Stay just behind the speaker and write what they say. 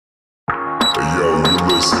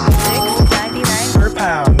$6.99 per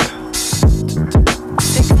pound.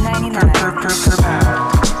 $6.99 Per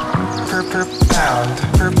pound. Per pound.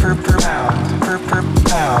 Per pound. Per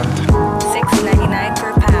pound. $6.99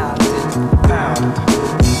 per pound. Pound.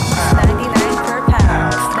 $99 per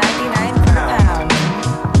pound. $99 per pound.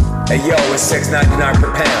 Hey yo, it's $6.99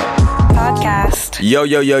 per pound. Podcast. Yo.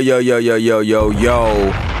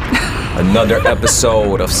 Another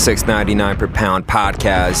episode of $6.99 per pound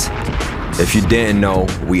podcast. If you didn't know,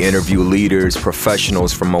 we interview leaders,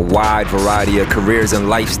 professionals from a wide variety of careers and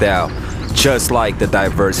lifestyle, just like the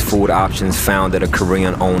diverse food options found at a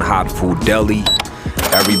Korean-owned hot food deli.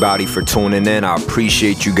 Everybody for tuning in, I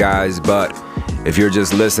appreciate you guys, but if you're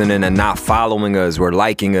just listening and not following us or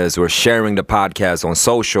liking us or sharing the podcast on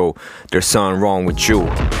social, there's something wrong with you.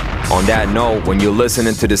 On that note, when you're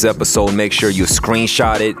listening to this episode, make sure you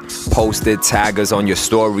screenshot it, post it, tag us on your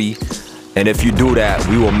story. And if you do that,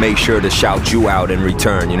 we will make sure to shout you out in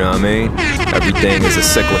return, you know what I mean? Everything is a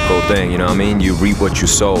cyclical thing, you know what I mean? You reap what you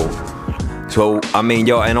sow. So, I mean,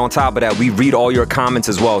 yo, and on top of that, we read all your comments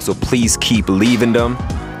as well, so please keep leaving them.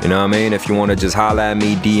 You know what I mean? If you want to just holler at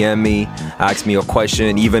me, DM me, ask me a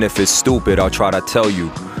question, even if it's stupid, I'll try to tell you.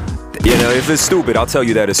 You know, if it's stupid, I'll tell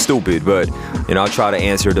you that it's stupid, but, you know, I'll try to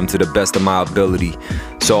answer them to the best of my ability.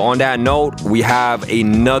 So on that note, we have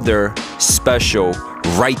another special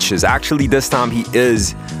righteous. Actually, this time he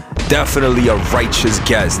is definitely a righteous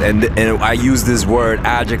guest. And I use this word,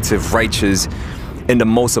 adjective, righteous, in the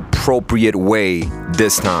most appropriate way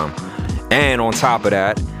this time. And on top of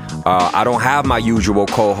that, I don't have my usual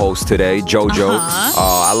co-host today, JoJo.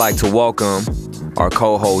 I'd like to welcome our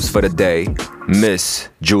co-host for the day, Miss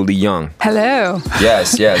Julie Young. Hello.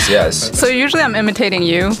 Yes. So usually I'm imitating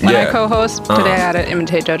you when I co-host. Today I had to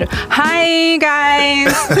imitate JoJo. Hi,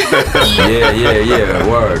 guys. Yeah.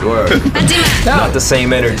 Word. Not the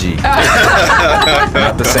same energy.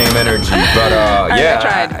 Not the same energy. But yeah. I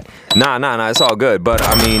tried. Nah, it's all good. But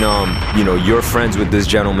I mean, you know, you're friends with this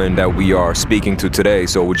gentleman that we are speaking to today.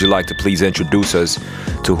 So would you like to please introduce us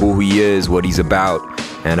to who he is, what he's about,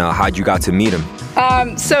 and how'd you got to meet him?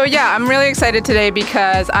 So yeah, I'm really excited today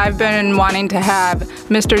because I've been wanting to have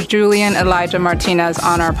Mr. Julian Elijah Martinez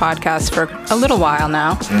on our podcast for a little while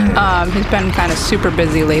now. He's been kind of super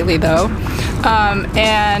busy lately though.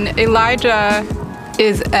 And Elijah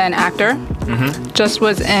is an actor. Just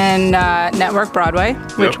was in Network Broadway,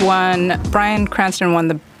 which won, Bryan Cranston won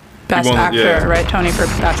the Best Actor, right? Tony for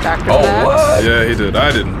Best Actor. Oh, what? Yeah, he did.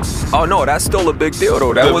 I didn't. Oh, no, that's still a big deal,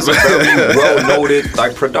 though. That was a very well-noted,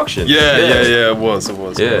 like, production. Yeah, it was.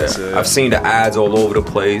 Yeah. I've seen the ads all over the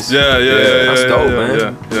place. Yeah. That's dope,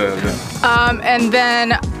 man. Yeah. And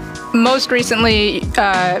then most recently,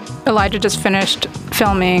 Elijah just finished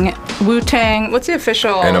filming Wu-Tang. What's the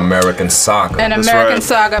official? An American Saga. An American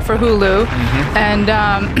Saga for Hulu. And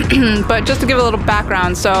but just to give a little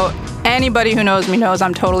background, so anybody who knows me knows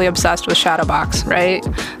I'm totally obsessed with Shadowbox, right?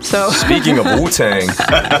 So speaking of Wu-Tang, This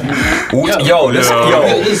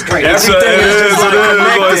is great. Everything is just like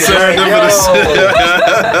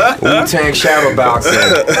connected. Wu-Tang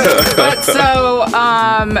Shadowboxing. But so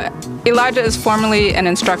Elijah is formerly an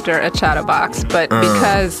instructor at Shadowbox, but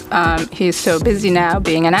because he's so busy now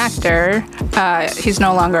being an actor, he's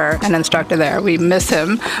no longer an instructor there. We miss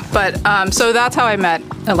him. But so that's how I met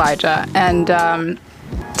Elijah, and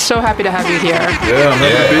so happy to have you here. Yeah, I'm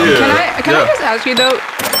happy to be here. Can I just ask you though,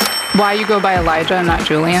 why you go by Elijah and not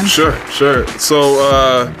Julian? Sure.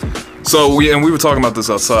 So we were talking about this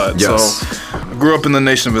outside. Yes. So I grew up in the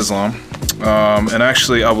Nation of Islam, and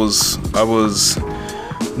actually I was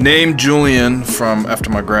named Julian after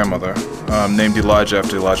my grandmother, named Elijah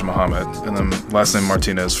after Elijah Muhammad, and then last name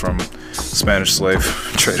Martinez from Spanish slave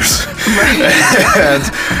traders.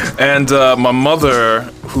 and my mother,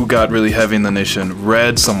 who got really heavy in the nation,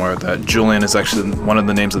 read somewhere that Julian is actually one of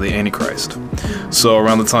the names of the Antichrist. So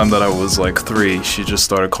around the time that I was like 3, she just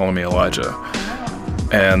started calling me Elijah.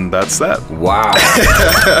 And that's that. Wow.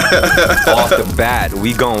 Off the bat,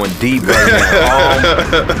 we going deep right now.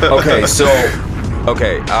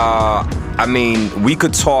 I mean, we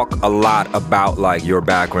could talk a lot about like your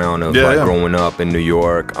background of growing up in New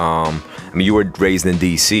York. I mean, you were raised in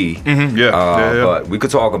D.C. But we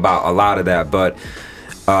could talk about a lot of that. But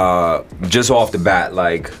just off the bat,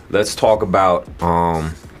 like, let's talk about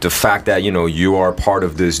the fact that, you know, you are part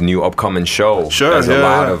of this new upcoming show. Sure. There's a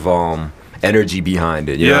lot of energy behind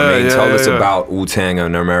it. You know what I mean? Tell us about Wu-Tang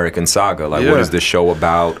and American Saga. Like, what is the show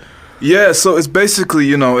about? Yeah, so it's basically,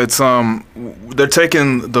 you know, it's they're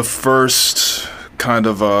taking the first kind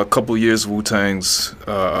of a couple years of Wu-Tang's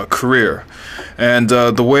career. And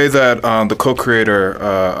the way that the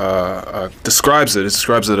co-creator describes it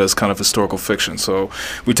as kind of historical fiction. So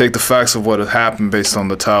we take the facts of what had happened based on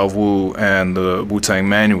the Tao of Wu and the Wu-Tang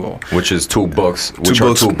Manual. Which is two books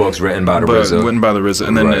written by the RZA. Written by the RZA.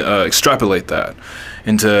 And then Right. extrapolate that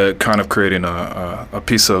into kind of creating a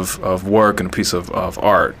piece of work and a piece of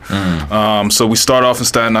art. So we start off in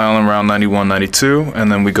Staten Island around 91, 92,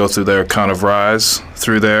 and then we go through their kind of rise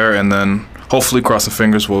through there, and then hopefully, crossing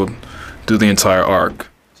fingers, we'll do the entire arc.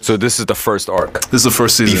 So this is the first arc. This is the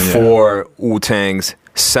first season. Before Wu-Tang's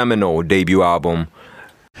seminal debut album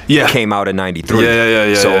Yeah. came out in 93.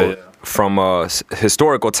 Yeah. So from a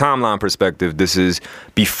historical timeline perspective, this is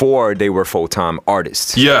before they were full-time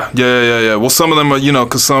artists. Yeah. Well, some of them are,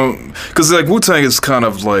 because like Wu-Tang is kind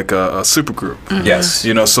of like a super group. Yes.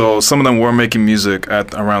 So some of them were making music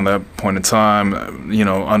at around that point in time,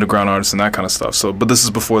 underground artists and that kind of stuff. So, but this is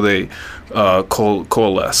before they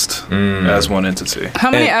coalesced as one entity. How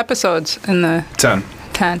many And- episodes in the 10.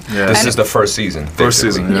 10? Yeah. This And- is the first season. First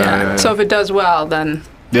basically. season. Yeah. So if it does well, then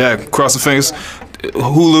Yeah, cross the fingers.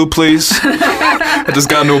 Hulu, please. I just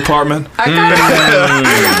got a new apartment. I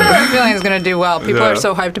have a feeling it's going to do well. People Yeah. are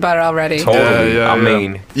so hyped about it already. Totally. Yeah. I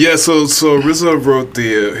mean, So RZA wrote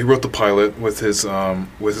the pilot with his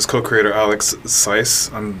co-creator Alex Seiss.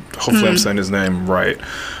 Hopefully I'm saying his name right.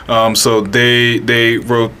 So they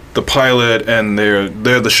wrote the pilot, and they're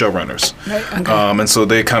the showrunners. Right, okay. And so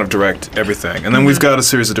they kind of direct everything. And then we've got a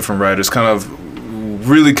series of different writers, kind of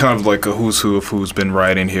like a who's who of who's been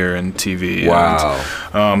writing here in TV. Wow.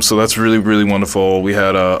 And, so that's really, really wonderful. We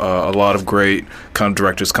had a lot of great kind of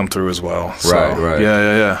directors come through as well. So, Right.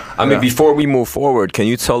 Yeah. I mean, before we move forward, can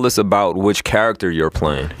you tell us about which character you're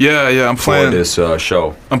playing Yeah, I'm for playing this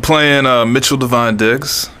show? I'm playing Mitchell Devine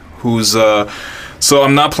Diggs, who's so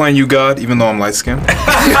I'm not playing you God, even though I'm light skinned,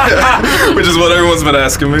 which is what everyone's been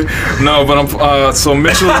asking me. No, but I'm so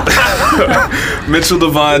Mitchell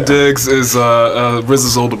Devine Diggs is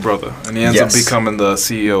RZA's older brother, and he ends up Yes. becoming the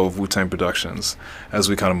CEO of Wu-Tang Productions as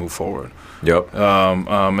we kind of move forward. Yep.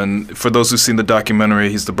 And for those who've seen the documentary,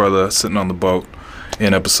 he's the brother sitting on the boat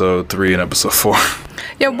in episode 3 and episode 4.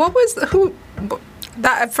 Yeah,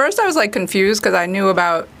 at first I was like confused because I knew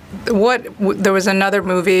about there was another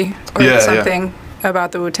movie or Yeah. something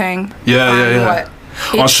about the Wu-Tang. Yeah. What?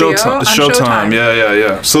 On HBO? Showtime.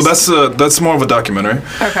 Yeah. So that's more of a documentary.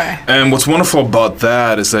 Okay. And what's wonderful about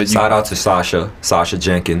that is that Shout out to Sasha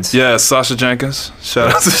Jenkins. yeah, Sasha Jenkins.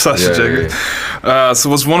 Shout out to Sasha Yeah, Jenkins. So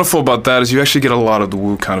what's wonderful about that is you actually get a lot of the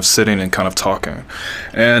Wu kind of sitting and kind of talking,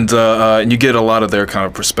 and you get a lot of their kind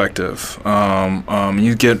of perspective.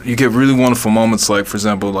 You get really wonderful moments, like for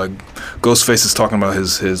example, like Ghostface is talking about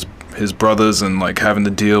his brothers and like having to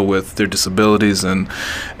deal with their disabilities, and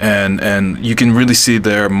you can really see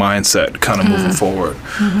their mindset kind of moving forward.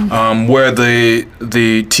 Where the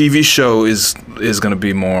TV show is going to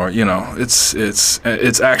be more,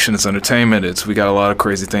 it's action, it's entertainment, we got a lot of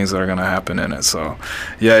crazy things that are going to happen in it. So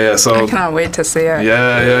so I cannot wait to see it.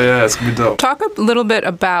 yeah, it's gonna be dope. Talk a little bit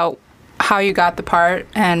about how you got the part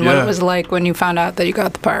and what Yeah. it was like when you found out that you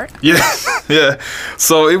got the part. Yeah.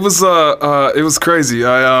 So it was crazy.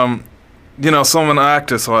 I so I'm an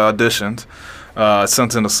actor, so I auditioned. I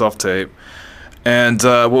sent in a self tape, and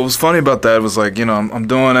what was funny about that was like, I'm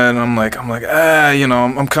doing it, and I'm like, I'm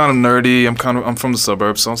kind of nerdy. I'm from the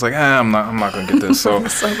suburbs, so I was like, I'm not gonna get this. So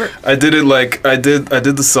I did it I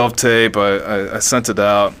did the self tape. I sent it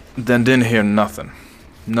out, then didn't hear nothing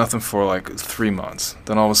for like 3 months.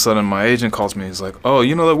 Then all of a sudden, my agent calls me. He's like, "Oh,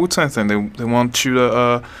 that Wu-Tang thing? They want you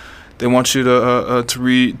to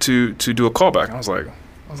do a callback." I was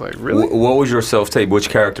like, really? What was your self-tape? Which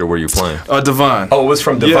character were you playing? Divine. Oh, it was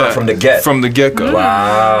from Divine, from the get. From the get-go.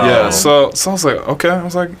 Wow. Yeah. So I was like, okay. I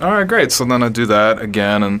was like, all right, great. So then I do that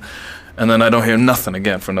again, and then I don't hear nothing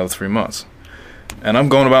again for another 3 months. And I'm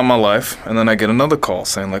going about my life, and then I get another call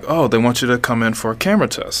saying like, oh, they want you to come in for a camera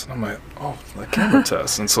test. And I'm like, oh, the camera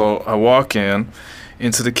test. And so I walk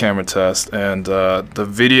into the camera test, and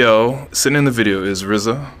sitting in the video is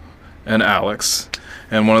RZA and Alex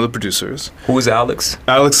and one of the producers. Who is Alex?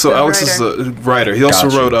 Alex is the writer. He also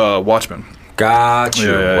Gotcha. wrote Watchmen. Gotcha.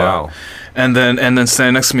 Yeah. Wow. And then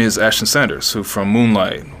standing next to me is Ashton Sanders, who from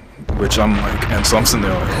Moonlight, which I'm like, and so I'm sitting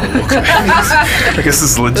there like, oh, okay, I guess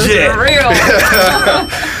this is legit. Real.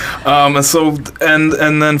 And so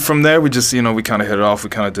and then from there we just we kind of hit it off. We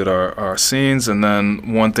kind of did our scenes, and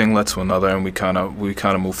then one thing led to another, and we kind of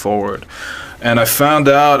moved forward. And I found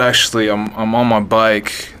out actually I'm on my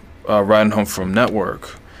bike riding home from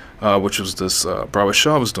Network. which was this Broadway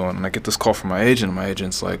show I was doing. And I get this call from my agent, and my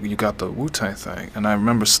agent's like, "You got the Wu-Tang thing." And I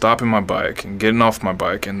remember stopping my bike and getting off my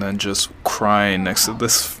bike and then just crying next to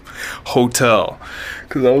this hotel.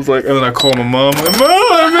 Because I was like, and then I called my mom, like, "Mom,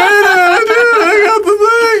 I made it! I got the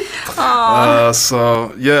thing!"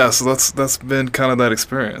 So that's been kind of that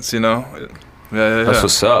experience, you know? Yeah. That's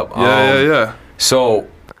what's up. Yeah. So,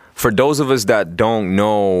 for those of us that don't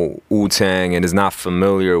know Wu-Tang and is not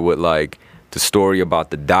familiar with like the story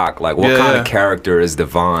about the doc, like what kind of character is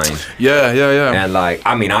Divine? Yeah. And like,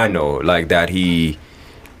 I mean, I know like that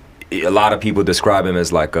a lot of people describe him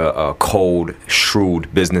as like a cold,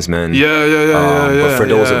 shrewd businessman. But for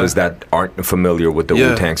those of us that aren't familiar with the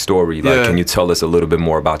Wu-Tang story, like, can you tell us a little bit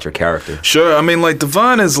more about your character? Sure. I mean, like,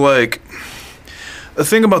 Divine is like, the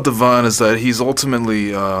thing about Divine is that he's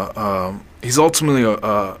ultimately a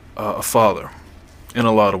father in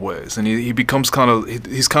a lot of ways, and he becomes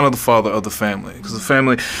he's kind of the father of the family, because the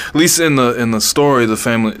family, at least in the story, the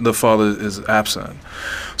father is absent.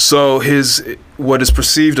 So what is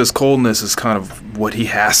perceived as coldness is kind of what he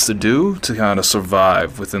has to do to kind of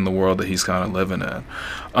survive within the world that he's kind of living in.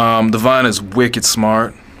 Divine is wicked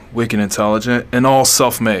smart, wicked intelligent, and all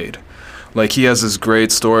self-made. Like, he has this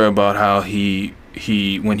great story about how he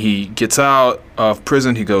when he gets out of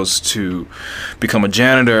prison, he goes to become a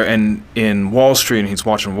janitor and in Wall Street, and he's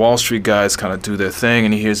watching Wall Street guys kind of do their thing,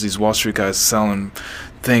 and he hears these Wall Street guys selling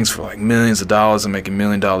things for like millions of dollars and making $1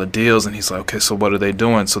 million deals, and he's like, okay, so what are they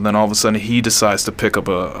doing? So then all of a sudden he decides to pick up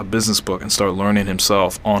a business book and start learning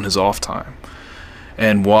himself on his off time.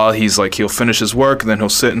 And while he's like, he'll finish his work, and then he'll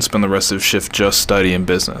sit and spend the rest of his shift just studying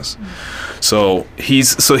business. So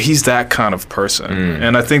he's that kind of person.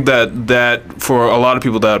 And I think that for a lot of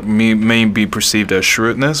people that may be perceived as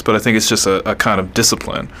shrewdness, but I think it's just a kind of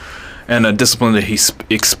discipline, and a discipline that he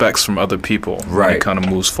expects from other people when he kind of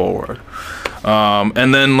moves forward.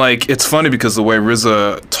 And then, like, it's funny because the way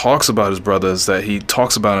RZA talks about his brother is that he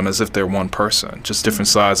talks about him as if they're one person, just different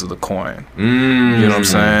sides of the coin. You know what I'm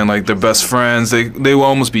saying? Like, they're best friends. They will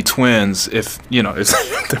almost be twins if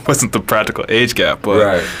there wasn't the practical age gap.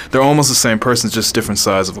 But they're almost the same person, just different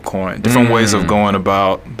sides of a coin, different ways of going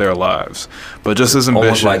about their lives. But just as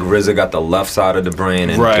ambitious. Almost like RZA got the left side of the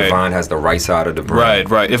brain and Divine has the right side of the brain.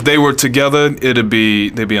 Right. If they were together, they'd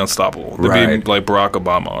be unstoppable. They'd be like Barack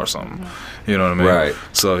Obama or something. You know what I mean? Right.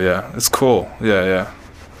 So yeah, it's cool. Yeah.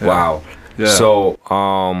 Wow. Yeah. So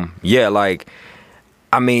like,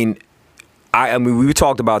 I mean, we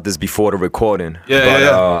talked about this before the recording.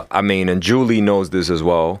 I mean, and Julie knows this as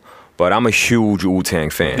well. But I'm a huge Wu-Tang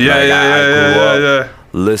fan. I grew up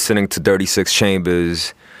listening to 36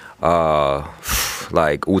 Chambers,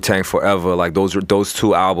 like Wu-Tang Forever. Like those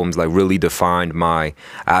two albums like really defined my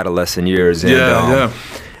adolescent years. And,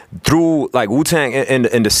 through like Wu-Tang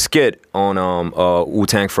in the skit on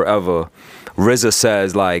Wu-Tang Forever, RZA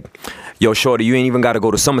says like, "Yo, shorty, you ain't even got to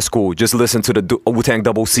go to summer school. Just listen to the Wu-Tang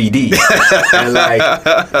double CD." And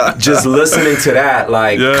like, just listening to that,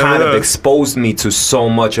 like, kind of exposed me to so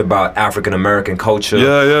much about African American culture.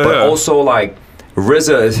 But also like,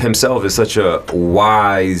 RZA himself is such a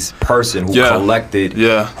wise person who collected,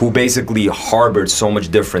 who basically harbored so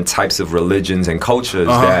much different types of religions and cultures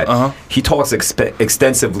that he talks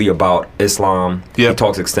extensively about Islam, he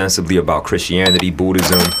talks extensively about Christianity,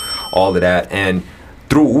 Buddhism, all of that. And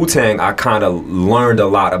through Wu-Tang, I kind of learned a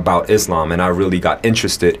lot about Islam, and I really got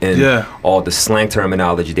interested in all the slang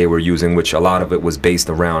terminology they were using, which a lot of it was based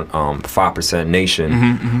around 5% Nation.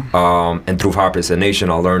 And through 5% Nation,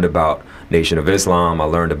 I learned about Nation of Islam. I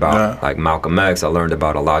learned about like Malcolm X. I learned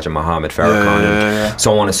about Elijah Muhammad Farrakhan, and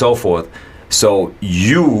so on and so forth. So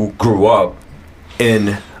you grew up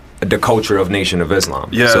in the culture of Nation of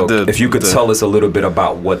Islam. So if you could tell us a little bit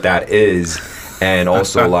about what that is, and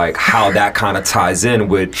also like how that kind of ties in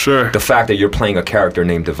with the fact that you're playing a character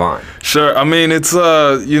named Divine. Sure. I mean, it's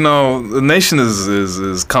the Nation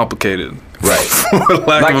is complicated. Right.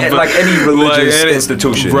 like any religious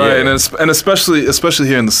institution. Right. And especially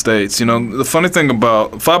here in the States. You know, the funny thing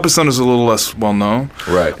about 5% is a little less well known.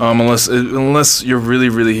 Right. Unless you're really,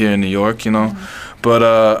 really here in New York, you know. But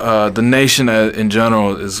the Nation in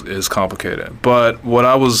general is complicated. But what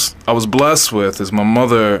I was blessed with is my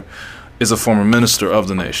mother is a former minister of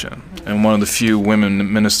the Nation, and one of the few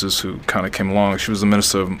women ministers who kind of came along. She was the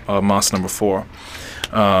minister of Mosque Number 4,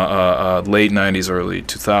 late 90s, early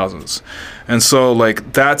 2000s. And so,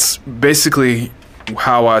 like, that's basically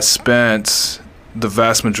how I spent the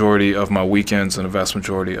vast majority of my weekends and the vast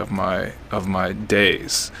majority of my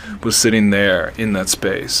days, was sitting there in that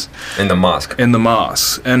space. In the mosque. In the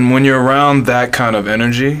mosque. And when you're around that kind of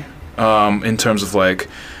energy, in terms of, like,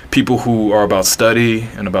 people who are about study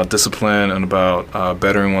and about discipline and about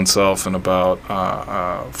bettering oneself and about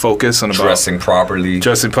focus and about Dressing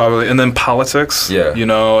properly. and then politics. Yeah. You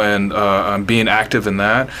know, and being active in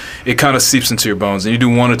that, it kind of seeps into your bones, and you do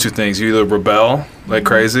one or two things: you either rebel like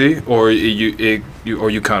crazy, or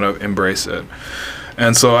you kind of embrace it.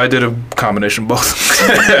 And so I did a combination of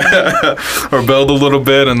both. Rebelled a little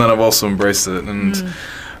bit, and then I've also embraced it. And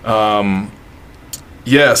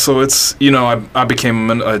so it's, you know, I became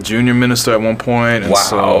a junior minister at one point, and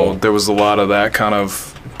so there was a lot of that kind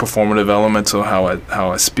of performative element to how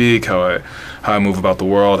I speak, how I move about the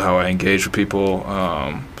world, how I engage with people.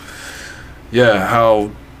 How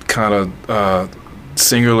kind of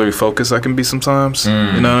singularly focused I can be sometimes.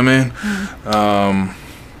 You know what I mean?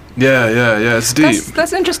 It's deep.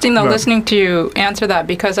 That's interesting, though, listening to you answer that,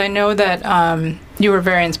 because I know that you were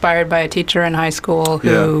very inspired by a teacher in high school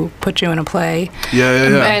who put you in a play.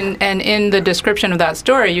 And in the description of that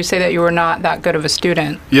story, you say that you were not that good of a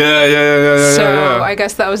student. So I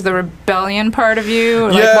guess that was the rebellion part of you?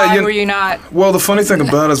 Like, why were you not? Well, the funny thing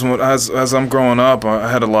about it is, as I'm growing up, I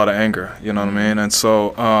had a lot of anger, you know what I mean? And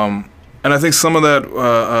so, and I think some of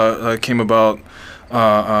that came about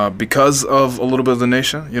because of a little bit of the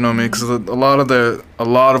nation, you know what I mean? Because a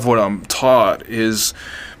lot of what I'm taught is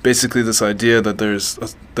basically this idea that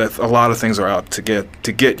that a lot of things are out to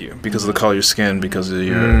get you because of the color of your skin, because of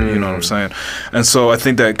your, you know what I'm saying? And so I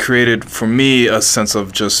think that created for me a sense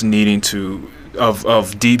of just needing to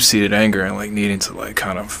of deep-seated anger and like needing to like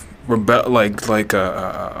kind of rebel, like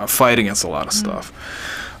a fight against a lot of stuff.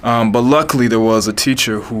 But luckily there was a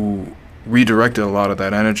teacher who redirected a lot of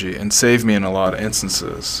that energy and saved me in a lot of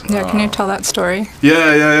instances. Can you tell that story?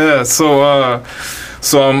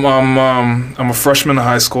 So I'm a freshman in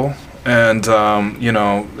high school, and you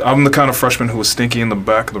know, I'm the kind of freshman who was stinky in the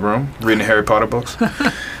back of the room reading Harry Potter books.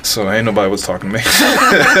 So ain't nobody was talking to me.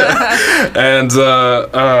 And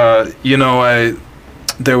you know,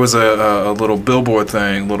 there was a little billboard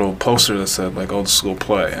thing, little poster that said like old school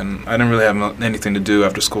play, and I didn't really have anything to do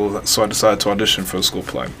after school, so I decided to audition for the school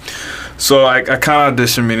play. So I kind of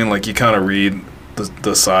auditioned, meaning like you kind of read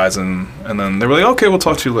the sides, and then they were like, okay, we'll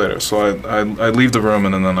talk to you later. So I leave the room,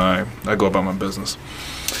 and then I go about my business.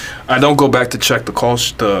 I don't go back to check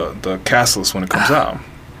the cast list when it comes out.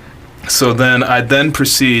 So then I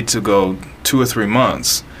proceed to go 2 or 3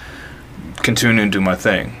 months, continuing to do my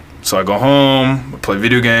thing. So I go home, I play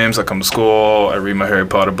video games, I come to school, I read my Harry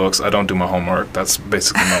Potter books, I don't do my homework. That's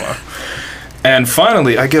basically my life. And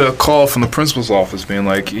finally, I get a call from the principal's office being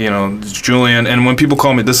like, you know, Julian, and when people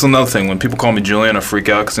call me, this is another thing, when people call me Julian, I freak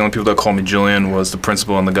out because the only people that call me Julian was the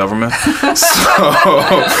principal and the government.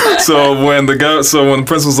 So when the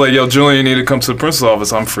principal's like, yo, Julian, you need to come to the principal's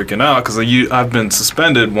office, I'm freaking out because I've been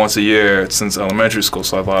suspended once a year since elementary school,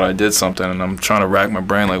 so I thought I did something, and I'm trying to rack my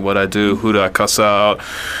brain, like, what'd I do? Who did I cuss out?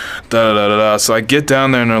 So I get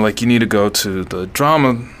down there, and they're like, you need to go to the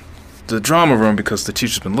drama room because the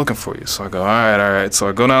teacher's been looking for you. So I go, all right. So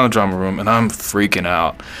I go down to the drama room, and I'm freaking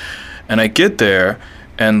out. And I get there,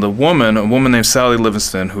 and a woman named Sally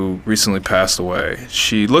Livingston, who recently passed away,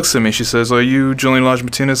 she looks at me, she says, are you Julian Elijah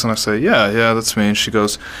Martinez? And I say, yeah, that's me. And she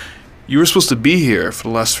goes, you were supposed to be here for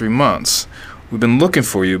the last 3 months. We've been looking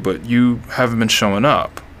for you, but you haven't been showing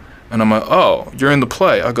up. And I'm like, oh, you're in the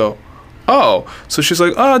play. I go, oh. So she's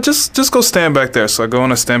like, oh, just go stand back there. So I go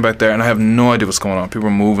and I stand back there, and I have no idea what's going on. People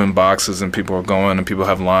are moving boxes, and people are going, and people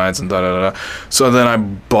have lines, and da-da-da-da. So then I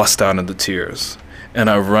bust out into tears, and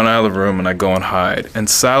I run out of the room, and I go and hide. And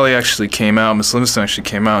Sally actually came out, Miss Livingston actually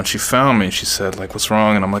came out, and she found me, and she said, like, what's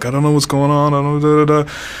wrong? And I'm like, I don't know what's going on. I don't know, da-da-da.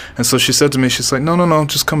 And so she said to me, she's like, no,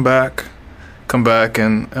 just come back,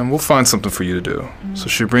 and we'll find something for you to do. Mm-hmm. So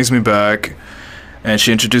she brings me back, and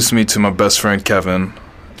she introduced me to my best friend, Kevin.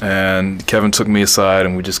 And Kevin took me aside,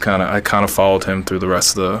 and I kind of followed him through the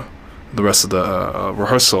rest of the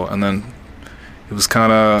rehearsal, and then it was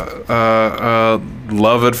kind of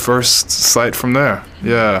love at first sight from there.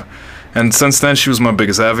 Yeah, and since then she was my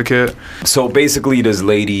biggest advocate. So basically, this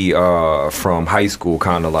lady from high school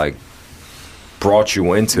kind of like brought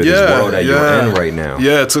you into this world that you're in right now.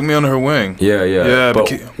 Yeah, it took me under her wing. Yeah. But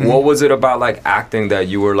what was it about like acting that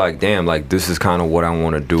you were like, damn, like this is kind of what I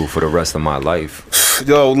want to do for the rest of my life?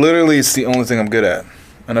 Yo, literally, it's the only thing I'm good at.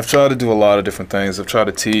 And I've tried to do a lot of different things. I've tried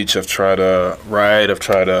to teach, I've tried to write,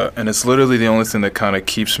 and it's literally the only thing that kind of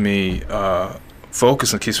keeps me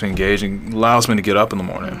focused and keeps me engaged and allows me to get up in the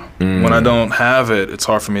morning. Mm. When I don't have it, it's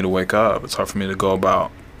hard for me to wake up. It's hard for me to go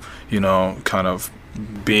about, you know, kind of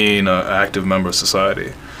being an active member of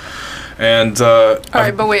society. And All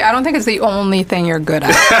right, but wait, I don't think it's the only thing you're good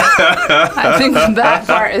at. I think that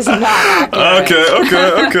part is not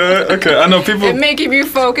accurate. okay. I know people. It may keep you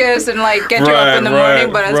focused and like get you up in the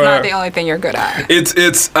morning, but it's not the only thing you're good at.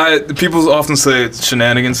 People often say it's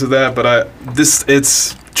shenanigans to that, but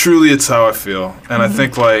it's truly it's how I feel, and I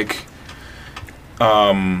think like,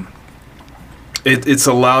 it's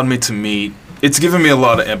allowed me to meet. It's given me a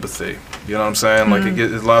lot of empathy. You know what I'm saying? Like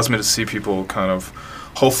it allows me to see people kind of,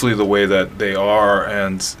 hopefully the way that they are,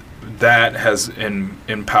 and that has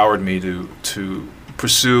empowered me to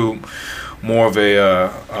pursue more of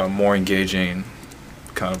a more engaging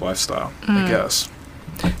kind of lifestyle, I guess.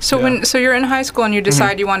 So you're in high school and you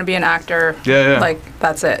decide you want to be an actor. Yeah. Like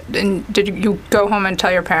that's it. And did you go home and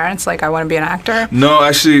tell your parents like I want to be an actor? No,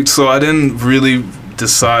 actually. So I didn't really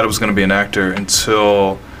decide I was going to be an actor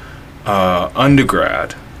until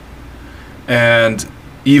undergrad, and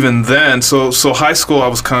even then, so high school I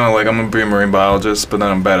was kind of like, I'm gonna be a marine biologist, but then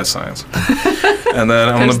I'm bad at science, and then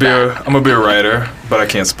I'm gonna be a writer, but I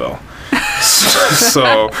can't spell.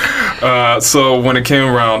 So when it came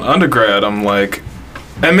around undergrad, I'm like,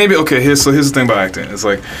 and maybe here's the thing about acting. It's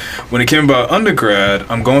like when it came about undergrad,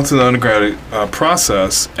 I'm going through the undergrad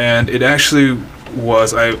process, and it actually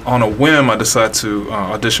was on a whim I decided to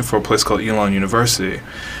audition for a place called Elon University.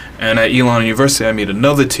 And at Elon University, I meet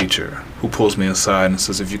another teacher who pulls me aside and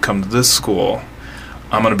says, if you come to this school,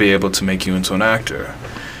 I'm going to be able to make you into an actor.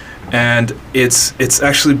 And it's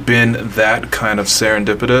actually been that kind of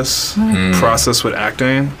serendipitous process with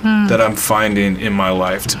acting that I'm finding in my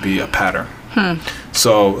life to be a pattern.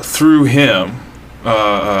 So through him,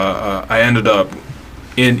 I ended up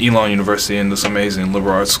in Elon University in this amazing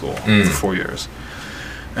liberal arts school for 4 years.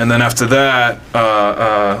 And then after that,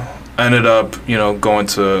 I ended up, going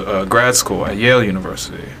to grad school at Yale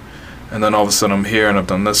University, and then all of a sudden I'm here and I've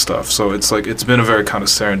done this stuff. So it's like it's been a very kind of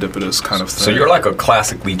serendipitous kind of thing. So you're like a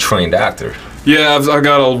classically trained actor. Yeah, I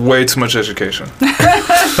got way too much education.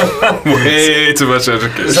 Way too much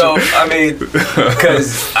education. So I mean,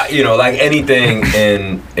 because like anything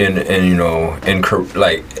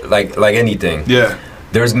like anything. Yeah.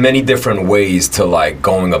 There's many different ways to like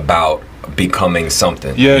going about becoming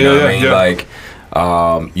something. Yeah, you know what I mean? yeah. Like.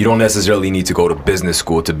 You don't necessarily need to go to business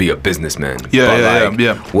school to be a businessman.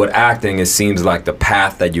 With acting, it seems like the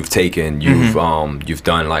path that you've taken. You've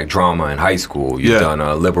done like drama in high school. You've done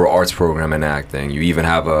a liberal arts program in acting. You even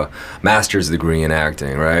have a master's degree in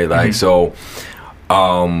acting, right? Like so.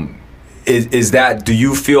 Is that? Do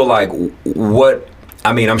you feel like what?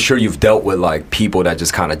 I mean, I'm sure you've dealt with like people that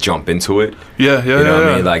just kind of jump into it. Yeah. You know what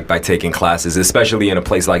I mean? Like by taking classes, especially in a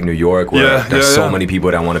place like New York where there's so many people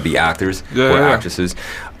that want to be actors or actresses.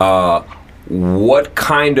 What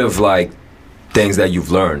kind of like things that you've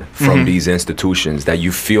learned from these institutions that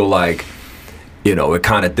you feel like, it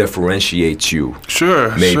kind of differentiates you?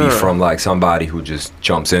 Sure. Maybe from like somebody who just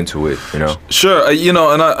jumps into it, Sure.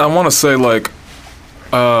 And I want to say like,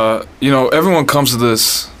 everyone comes to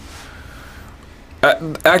this.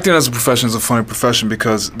 Acting as a profession is a funny profession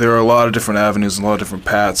because there are a lot of different avenues and a lot of different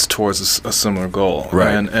paths towards a similar goal.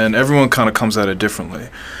 Right. And everyone kind of comes at it differently.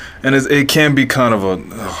 And it can be kind of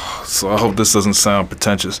so I hope this doesn't sound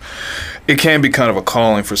pretentious. It can be kind of a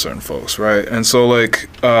calling for certain folks, right? And so like,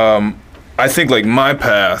 I think like my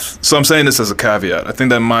path, so I'm saying this as a caveat, I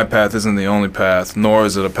think that my path isn't the only path, nor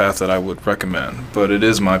is it a path that I would recommend, but it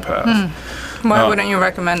is my path. Why wouldn't you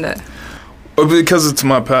recommend it? Because it's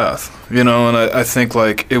my path, and I think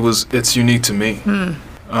like it's unique to me.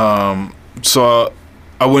 So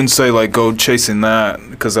I wouldn't say like go chasing that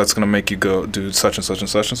because that's gonna make you go do such and such and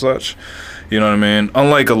such and such. You know what I mean?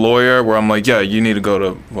 Unlike a lawyer where I'm like, yeah, you need to go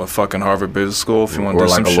to fucking Harvard Business School if you want to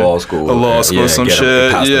do some shit. Or like a law school, some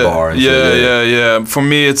shit. Yeah. For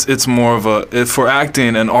me, it's more of for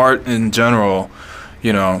acting and art in general.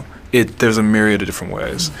 There's a myriad of different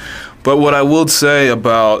ways. But what I will say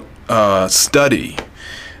about study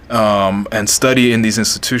and study in these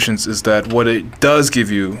institutions is that what it does give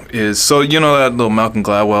you is, so that little Malcolm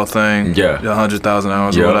Gladwell thing, 100,000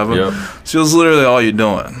 hours or whatever. So it's literally all you're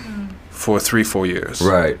doing for 3-4 years.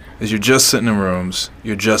 Right. Is you're just sitting in rooms,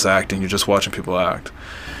 you're just acting, you're just watching people act,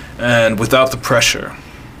 and without the pressure,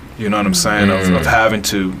 you know what I'm saying, of having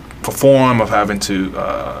to perform, of having to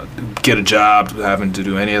get a job, of having to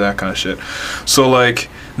do any of that kind of shit. So like.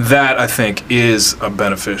 That I think is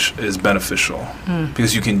beneficial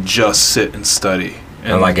because you can just sit and study.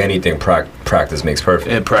 And like anything, practice makes perfect.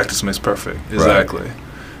 And practice makes perfect. Exactly. Right.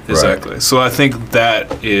 Exactly. Right. So I think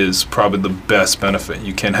that is probably the best benefit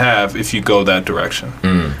you can have if you go that direction.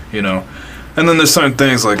 And then there's certain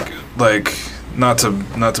things like not to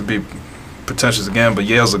be pretentious again, but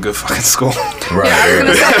Yale's a good fucking school. Right.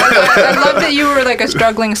 I love that you were like a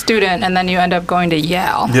struggling student and then you end up going to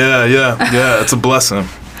Yale. Yeah. It's a blessing.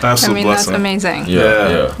 I Absolute mean, blessing. that's amazing.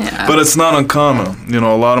 Yeah. Yeah. But it's not uncommon. You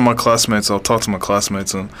know, a lot of my classmates, I'll talk to my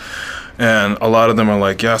classmates, and a lot of them are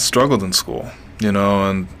like, yeah, I struggled in school, you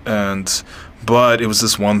know, but it was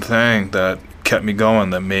this one thing that kept me going,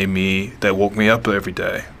 that woke me up every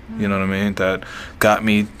day. You know what I mean? That got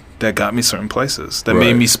me certain places, that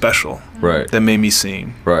made me special, Right. that made me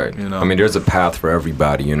seen. Right. You know? I mean, there's a path for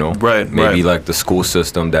everybody, you know? Right, Maybe right. like the school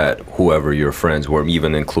system that whoever your friends were,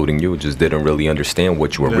 even including you, just didn't really understand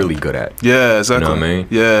what you were really good at. Yeah, exactly. You know what I mean?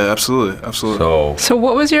 Yeah, absolutely. So,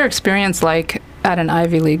 what was your experience like at an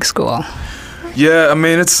Ivy League school? Yeah, I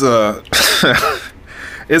mean, it's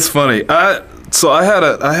it's funny. I had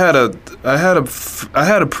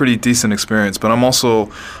a pretty decent experience, but I'm also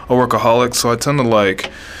a workaholic, so I tend to like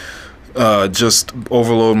just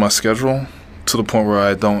overload my schedule to the point where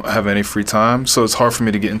I don't have any free time. So it's hard for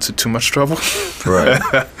me to get into too much trouble. right.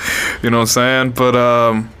 You know what I'm saying?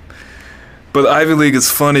 But Ivy League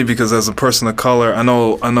is funny because as a person of color, I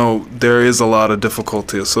know there is a lot of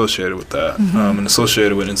difficulty associated with that, and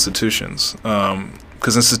associated with institutions,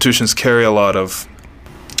 because institutions carry a lot of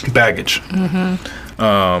baggage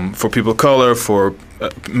for people of color, for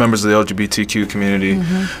members of the LGBTQ community,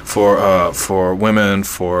 for women,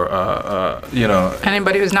 for you know,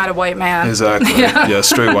 Anybody who's not a white man. exactly, yeah,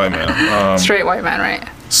 straight white man, Straight white man, right?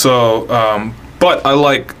 So, but I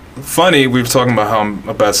like. Funny, we were talking about how I'm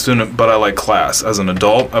a bad student, but I like class. As an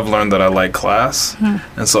adult, I've learned that I like class,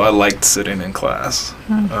 and so I liked sitting in class,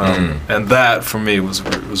 and that for me was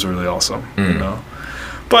really awesome, you know.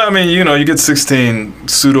 But I mean, you know, you get 16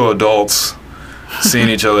 pseudo adults seeing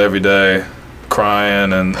each other every day,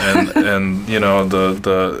 crying, and you know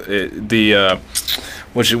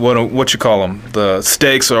what you call them? The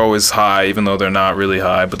stakes are always high, even though they're not really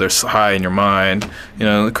high, but they're high in your mind. You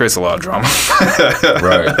know, it creates a lot of drama.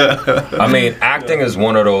 Right. I mean, acting is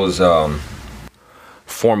one of those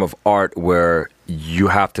form of art where you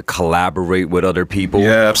have to collaborate with other people.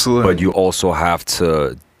 Yeah, absolutely. But you also have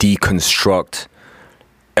to deconstruct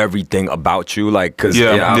everything about you. Like, because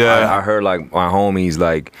I heard like my homies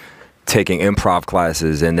like taking improv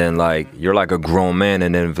classes, and then like you're like a grown man,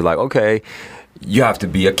 and then be like, okay, you have to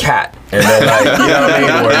be a cat, and then like, you know what I mean,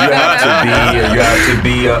 or you have to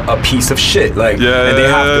be a piece of shit, like, and they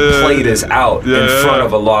have to play this out in front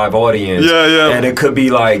of a live audience, and it could be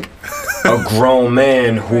like a grown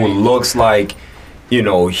man who looks like, you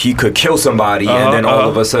know, he could kill somebody, and then all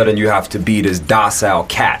of a sudden you have to be this docile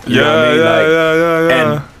cat, you know what I mean,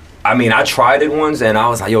 and I mean, I tried it once, and I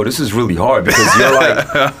was like, yo, this is really hard, because you're like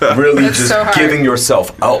really It's just so hard. giving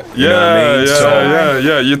yourself out. You know what I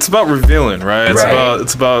mean? It's about revealing, right?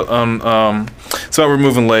 It's about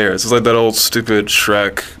removing layers. It's like that old stupid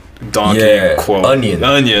Shrek donkey quote. Onion.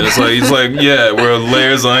 It's like he's like, we're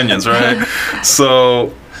layers of onions, right?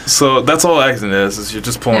 So that's all acting is you're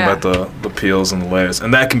just pulling back the peels and the layers,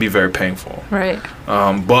 and that can be very painful. Right.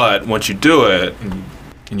 But once you do it and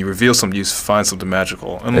you reveal something, you find something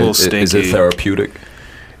magical and a little stinky. Is it therapeutic?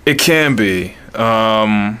 It can be,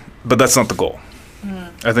 but that's not the goal.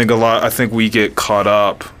 I think we get caught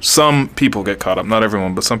up. Some people get caught up, not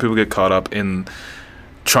everyone, but some people get caught up in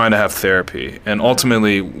trying to have therapy, and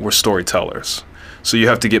ultimately we're storytellers. So you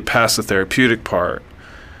have to get past the therapeutic part,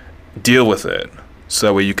 deal with it, so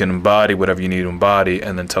that way you can embody whatever you need to embody,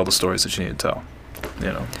 and then tell the stories that you need to tell.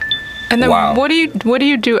 You know. And then Wow. what do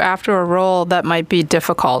you do after a role that might be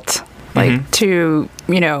difficult? Like to,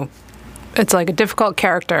 you know, it's like a difficult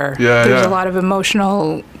character. There's a lot of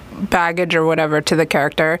emotional baggage or whatever to the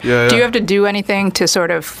character. Do you have to do anything to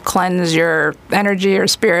sort of cleanse your energy or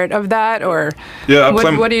spirit of that, or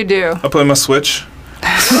what do you do? I play my Switch.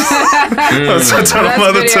 I turn on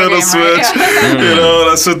my video Nintendo game, Switch, right? you know, and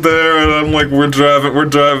I sit there and I'm like, we're driving,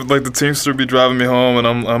 like the Teamster be driving me home, and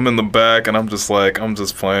I'm in the back, and I'm just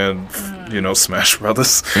playing, you know, Smash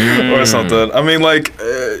Brothers or something. I mean, like,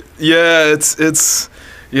 it's,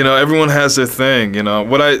 you know, everyone has their thing, you know.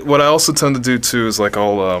 What I also tend to do too is like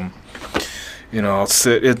I'll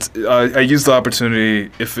sit. I use the opportunity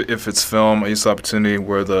if it's film. I use the opportunity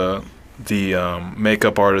where the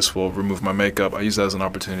makeup artist will remove my makeup. I use that as an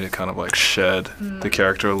opportunity to kind of like shed the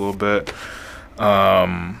character a little bit.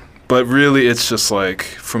 But really, it's just like,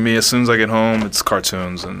 for me, as soon as I get home, it's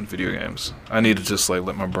cartoons and video games. I need to just like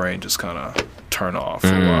let my brain just kind of turn off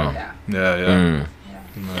for a while. Yeah.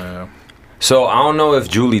 So I don't know if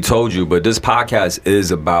Julie told you, but this podcast is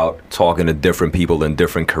about talking to different people in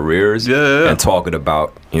different careers, and talking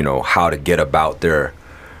about, you know, how to get about their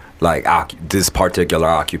like this particular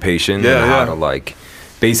occupation, and how to like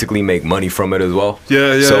basically make money from it as well.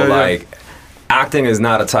 Yeah. So like, acting is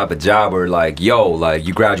not a type of job where like, like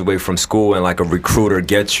you graduate from school and like a recruiter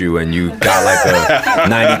gets you and you got like a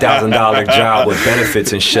 $90,000 job with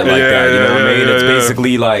benefits and shit like that. You know what I mean? It's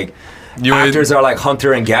basically like. Actors are like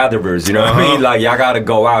hunter and gatherers, you know what I mean? Like y'all gotta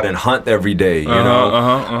go out and hunt every day, you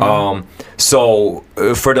know? So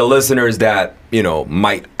for the listeners that, you know,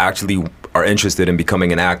 might actually are interested in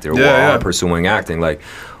becoming an actor or are pursuing acting, like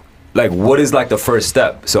what is like the first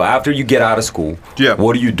step? So after you get out of school,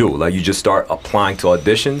 what do? Like you just start applying to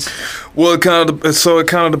auditions? Well, it kind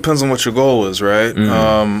of depends on what your goal is, right?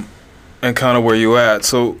 And kind of where you at.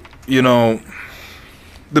 So, you know,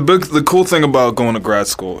 the cool thing about going to grad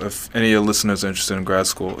school, if any of your listeners are interested in grad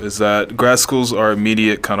school, is that grad schools are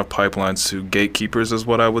immediate kind of pipelines to gatekeepers, is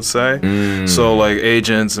what I would say. So like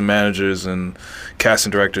agents and managers and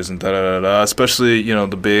casting directors and da-da-da-da, especially, you know,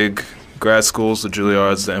 the big grad schools, the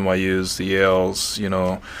Juilliards, the NYUs, the Yales, you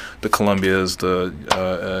know, the Columbias, the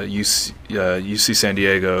UC San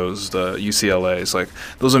Diego's, the UCLA's, like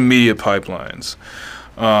those immediate pipelines.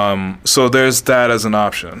 So there's that as an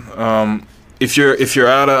option. If you're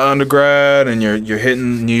out of undergrad and you're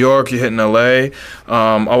hitting New York, you're hitting LA,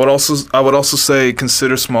 I would also say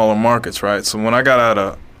consider smaller markets, right? So when I got out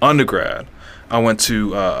of undergrad, I went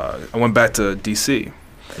back to DC.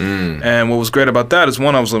 And what was great about that is,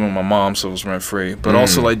 one, I was living with my mom, so it was rent free, but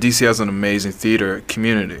also like DC has an amazing theater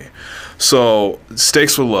community. So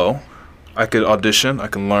stakes were low. I could audition, I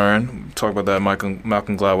can learn, talk about that Malcolm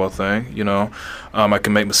Gladwell thing, you know. I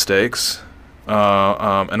can make mistakes.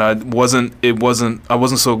 And I wasn't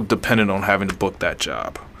so dependent on having to book that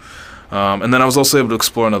job. And then I was also able to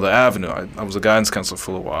explore another avenue. I was a guidance counselor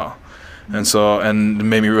for a while. And it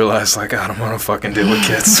made me realize, like, I don't want to fucking deal with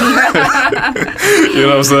kids. You know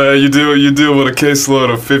what I'm saying? You deal with a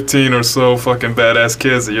caseload of 15 or so fucking badass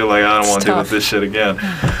kids, and you're like, I don't want to deal with this shit again.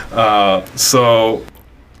 So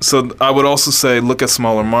I would also say look at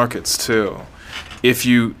smaller markets too. If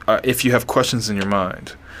you have questions in your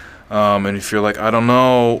mind, and if you're like, I don't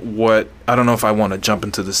know if I want to jump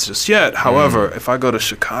into this just yet. However, if I go to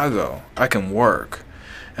Chicago, I can work.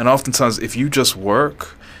 And oftentimes, if you just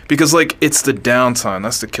work, because like it's the downtime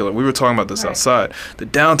that's the killer. We were talking about this outside. The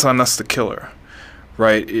downtime, that's the killer,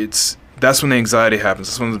 right? That's when the anxiety happens.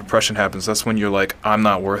 That's when the depression happens. That's when you're like, I'm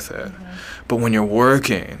not worth it. But when you're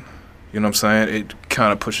working, you know what I'm saying? It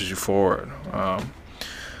kind of pushes you forward.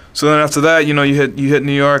 So then after that, you know, you hit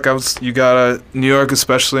New York. New York,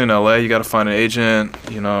 especially in LA, you gotta find an agent,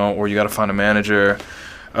 you know, or you gotta find a manager.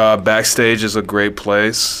 Backstage is a great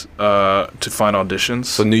place to find auditions.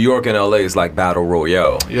 So New York and LA is like battle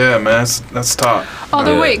royale. Yeah, man, that's top.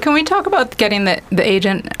 Although, wait, can we talk about getting the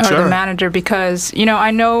agent or the manager? Because, you know,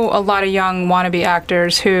 I know a lot of young wannabe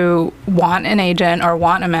actors who want an agent or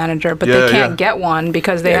want a manager, but they can't get one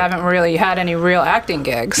because they haven't really had any real acting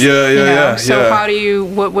gigs. So how do you?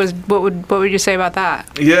 What would you say about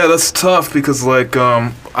that? Yeah, that's tough because like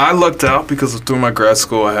I lucked out because through my grad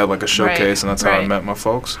school I had like a showcase and that's how I met my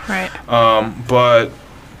folks. Right. But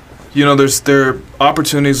you know, there are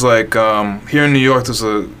opportunities like here in New York. There's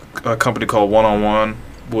a company called One on One,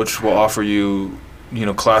 which will offer you, you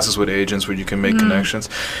know, classes with agents where you can make connections.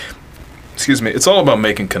 Excuse me. It's all about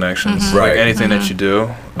making connections, like anything that you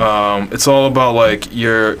do. It's all about like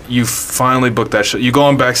you finally booked that show. You go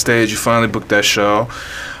on backstage, you finally booked that show.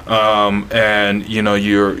 And you know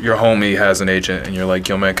your homie has an agent, and you're like,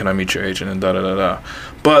 yo man, can I meet your agent? And da da da da.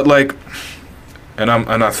 But like, and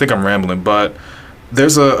I think I'm rambling, but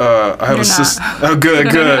there's I have a sister. Oh, good.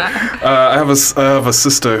 I have a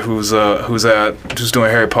sister who's doing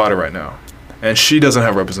Harry Potter right now, and she doesn't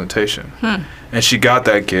have representation, and she got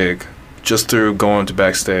that gig just through going to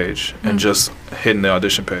backstage and just hitting the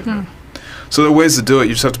audition pavement. So there are ways to do it.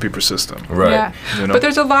 You just have to be persistent. Right. Yeah. You know? But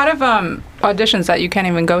there's a lot of auditions that you can't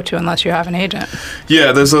even go to unless you have an agent.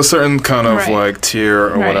 Yeah, there's a certain kind of like tier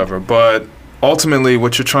or whatever. But ultimately,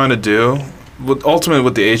 what you're trying to do, what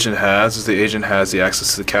the agent has is the agent has the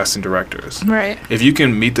access to the casting directors. Right. If you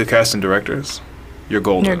can meet the casting directors, you're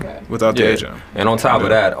golden without the agent. And on top of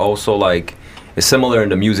that, also like, it's similar in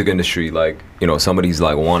the music industry. Like, you know, some of these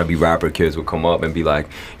like wannabe rapper kids would come up and be like,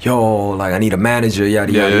 yo, like I need a manager, yada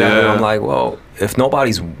yada yada. And I'm like, well, if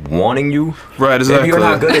nobody's wanting you, then you're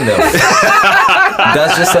not good enough.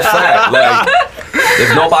 That's just a fact. Like,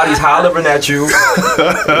 if nobody's hollering at you,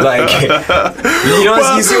 like,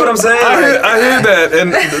 you see what I'm saying? I hear that,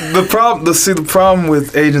 and the problem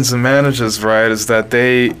with agents and managers, right, is that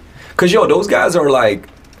because those guys are like,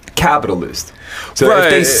 capitalist. So Right. if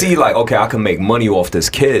they see like, okay, I can make money off this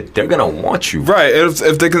kid, they're gonna want you. Right.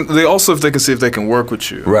 If they can, if they can see if they can work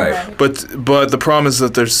with you. Right. But the problem is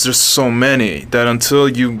that there's just so many that until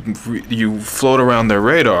you float around their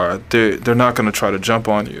radar, they're not going to try to jump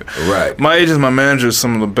on you. Right. My agents, my managers,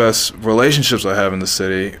 some of the best relationships I have in the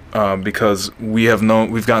city because we've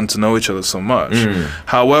gotten to know each other so much.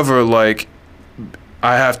 However, like,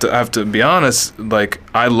 I have to be honest. Like,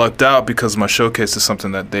 I lucked out because my showcase is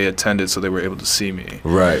something that they attended, so they were able to see me.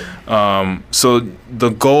 Right. So the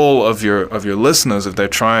goal of your listeners, if they're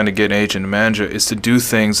trying to get an agent and manager, is to do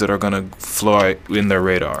things that are gonna fly in their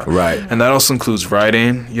radar. Right. And that also includes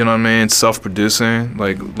writing. You know what I mean? Self-producing,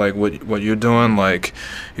 like what you're doing. Like,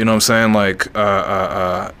 you know what I'm saying? Like,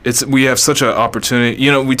 we have such an opportunity.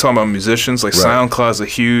 You know, we talk about musicians. Like, Right. SoundCloud is a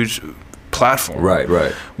huge platform.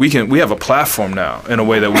 Right. We have a platform now in a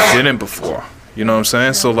way that we didn't before. You know what I'm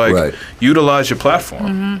saying? So like, Right. utilize your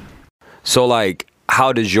platform. So like,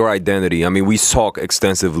 how does your identity? I mean, we talk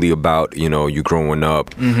extensively about, you know, you growing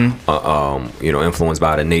up, you know, influenced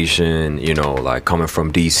by the Nation, you know, like coming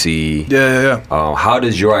from DC. Yeah. How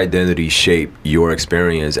does your identity shape your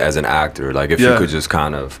experience as an actor? Like, if you Yeah. could just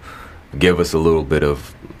kind of give us a little bit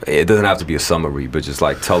of, it doesn't have to be a summary, but just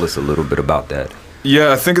like tell us a little bit about that.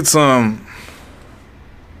 Yeah, I think it's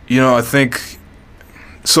you know, I think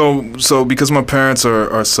so because my parents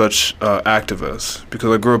are such activists,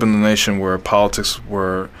 because I grew up in the nation where politics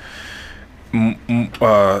were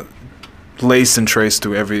laced and traced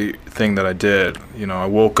through everything that I did. You know, I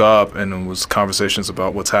woke up and it was conversations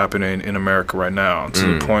about what's happening in America right now,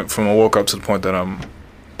 to the point I woke up to the point that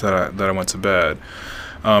I went to bed,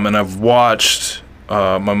 and I've watched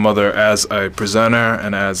my mother as a presenter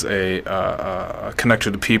and as a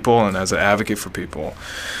connector to people and as an advocate for people.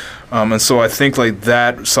 And so I think like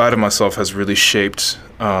that side of myself has really shaped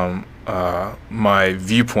my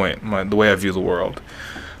viewpoint, the way I view the world.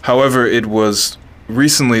 However, it was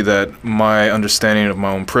recently that my understanding of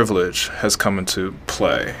my own privilege has come into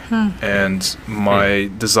play, and my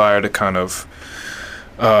desire to kind of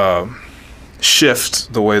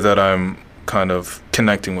shift the way that I'm kind of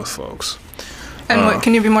connecting with folks. And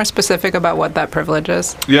can you be more specific about what that privilege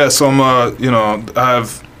is? Yeah, so I'm you know,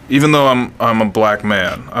 even though I'm a black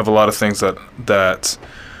man, I have a lot of things that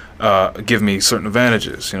give me certain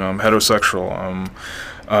advantages. You know, I'm heterosexual.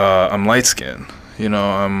 I'm light skinned. You know,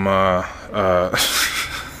 I'm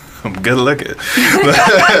good looking.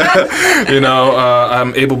 You know,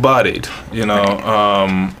 I'm able bodied. You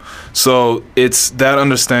know, so it's that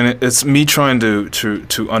understanding. It's me trying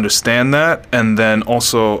to understand that, and then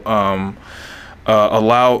also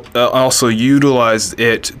also utilize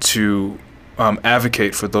it to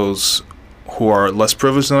advocate for those who are less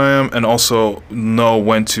privileged than I am, and also know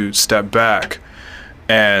when to step back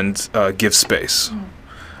and give space.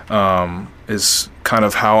 Is kind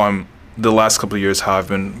of how the last couple of years, how I've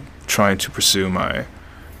been trying to pursue my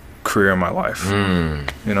career in my life. You know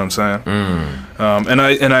what I'm saying? And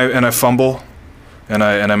I fumble, and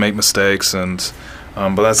I make mistakes, and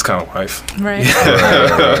but that's kind of life. Right.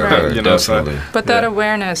 Right, You know what I'm definitely. saying? But that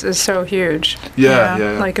awareness is so huge.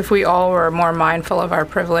 Yeah. Like if we all were more mindful of our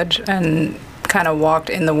privilege and kind of walked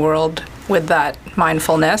in the world with that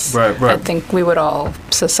mindfulness, Right. I think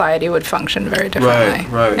society would function very differently.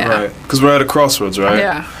 Right. Because we're at a crossroads, right?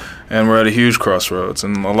 Yeah. And we're at a huge crossroads,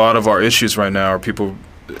 and a lot of our issues right now are people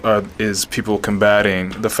combating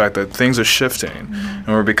the fact that things are shifting, and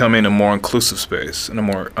we're becoming a more inclusive space and a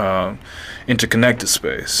more interconnected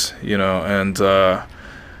space, you know,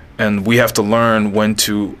 and we have to learn when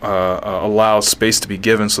to allow space to be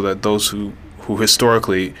given, so that those who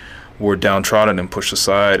historically were downtrodden and pushed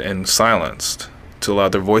aside and silenced, to allow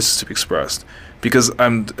their voices to be expressed. Because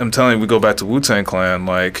I'm telling you, we go back to Wu-Tang Clan,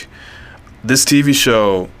 like this TV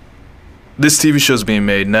show is being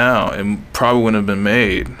made now, and probably wouldn't have been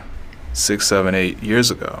made 6, 7, 8 years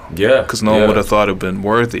ago. Yeah. Because no one would have thought it'd been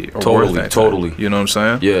worthy or worth anything. Totally. You know what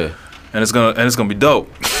I'm saying? Yeah. And it's gonna be dope.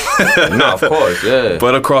 No, of course, yeah.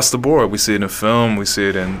 But across the board, we see it in film, we see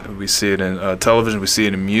it in television, we see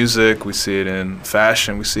it in music, we see it in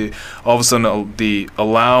fashion. We see all of a sudden the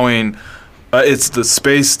allowing. It's the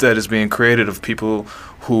space that is being created of people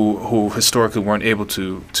who historically weren't able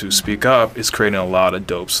to speak up is creating a lot of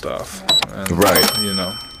dope stuff. And, Right. You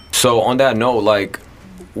know. So on that note, like,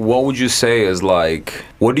 what would you say is like,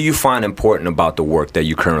 what do you find important about the work that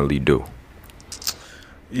you currently do?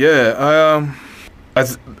 Yeah,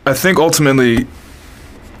 I think ultimately,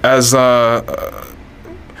 as a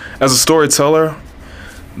storyteller,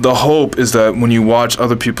 the hope is that when you watch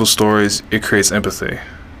other people's stories, it creates empathy,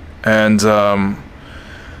 and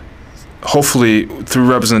hopefully through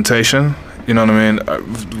representation, You know what I mean?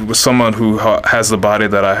 With someone who has the body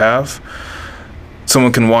that I have,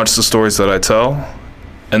 someone can watch the stories that I tell,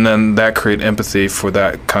 and then that create empathy for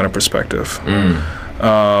that kind of perspective.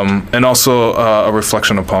 And also a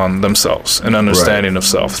reflection upon themselves, an understanding of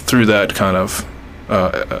self through that kind of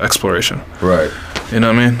exploration. Right. You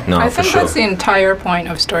know what I mean? No, I for think sure. that's the entire point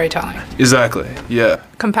of storytelling. Exactly. Yeah.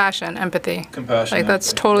 Compassion, empathy. Compassion, Like that's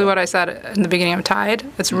empathy, totally what I said in the beginning of Tide.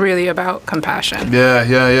 It's really about compassion.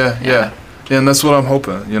 Yeah. And that's what I'm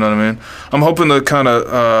hoping. You know what I mean? I'm hoping to kind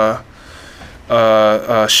of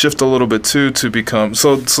shift a little bit too to become.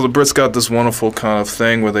 So the Brits got this wonderful kind of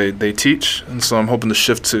thing where they teach, and so I'm hoping to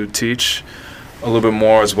shift to teach a little bit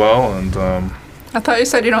more as well. And I thought you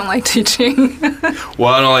said you don't like teaching.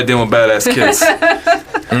 well, I don't like dealing with badass kids. So,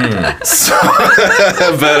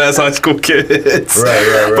 badass high school kids.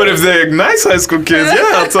 Right. But if they're nice high school kids,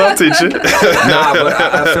 yeah, I'll teach it. Nah, but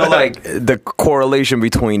I feel like the correlation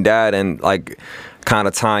between that and like kind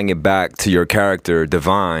of tying it back to your character,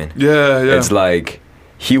 Divine. Yeah. It's like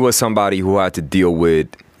he was somebody who had to deal with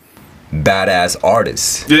badass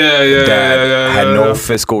artists. Yeah. That had no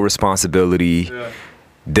fiscal responsibility. Yeah.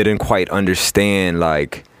 Didn't quite understand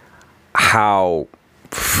like how,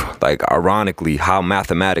 like ironically, how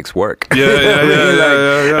mathematics work.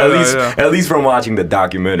 Yeah. At least from watching the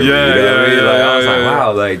documentary. Yeah, you know what I mean? Like, I was like, yeah.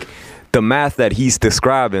 wow, like the math that he's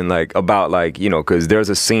describing, like about like, you know, because there's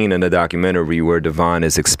a scene in the documentary where Divine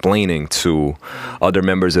is explaining to other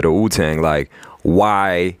members of the Wu-Tang like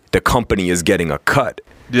why the company is getting a cut.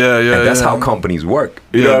 Yeah. And that's how companies work.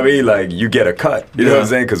 You know what I mean? Like, you get a cut. You know what I'm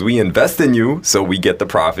saying? Because we invest in you, so we get the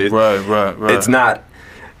profit. Right. It's not,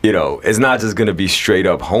 you know, it's not just going to be straight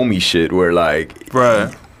up homie shit where, like,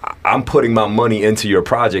 I'm putting my money into your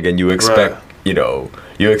project and you expect, you know,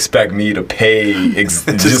 you expect me to pay,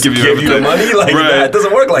 just give you the money? Like, that it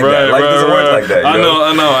doesn't work like that. Like, it doesn't work like that. I know.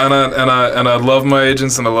 And I love my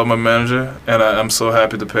agents and I love my manager, and I'm so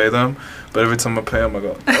happy to pay them. But every time I pay them, I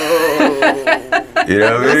go, oh. You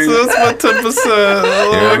know what I mean? That's my 10%.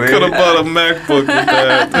 Oh, I could have bought a MacBook with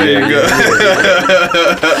that. There you go.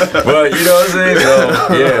 But you know what I'm saying?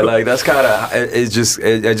 So, yeah, like that's kind of, it's just,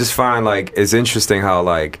 I just find like, it's interesting how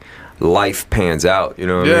like life pans out, you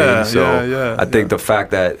know what I mean? So I think the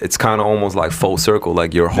fact that it's kind of almost like full circle,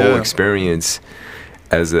 like your whole experience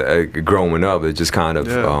as a growing up, it just kind of,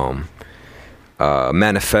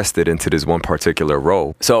 manifested into this one particular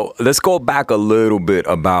role. So let's go back a little bit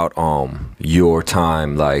about your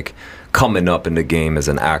time like coming up in the game as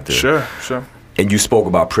an actor. Sure. And you spoke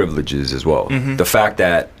about privileges as well. The fact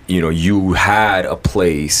that, you know, you had a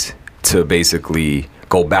place to basically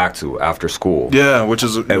go back to after school. Yeah, which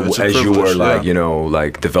is as you were like, you know,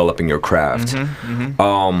 like developing your craft.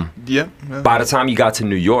 By the time you got to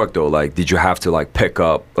New York though, like did you have to like pick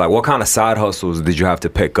up, like what kind of side hustles did you have to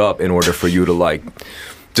pick up in order for you to like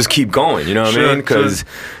just keep going, you know what I mean? Because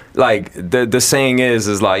like the saying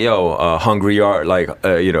is like, yo, hungry art, like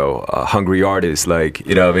hungry artist, like,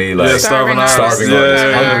 you know what I mean? Like starving artist.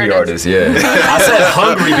 Hungry artist, I said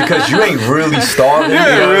hungry because you ain't really starving. You know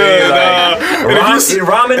what I mean? Like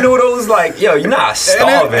ramen noodles, like, yo, you're not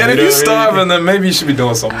starving. And if you're starving, then maybe you should be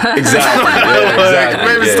doing something. Exactly.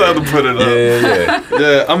 Maybe it's time to put it up.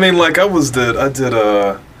 Yeah. I mean, like I was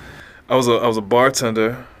a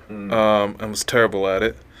bartender, and was terrible at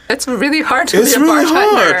it. It's really hard to be a It's really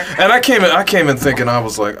bartender. hard. And I came in thinking I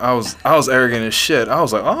was arrogant as shit. I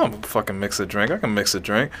was like, oh, I'm gonna fucking mix a drink. I can mix a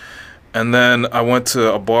drink. And then I went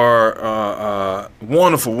to a bar,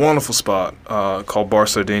 wonderful spot called Bar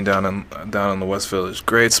Sardine down in the West Village.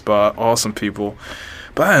 Great spot, awesome people.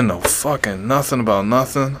 But I didn't know fucking nothing about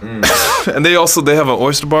nothing. And they have an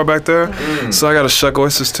oyster bar back there, so I gotta shuck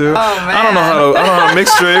oysters too. Oh man! I don't know how to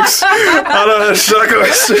mix drinks. I don't know how to shuck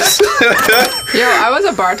oysters. Yo, I was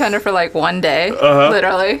a bartender for like one day,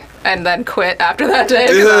 literally, and then quit after that day.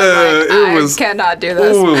 I was like, I cannot do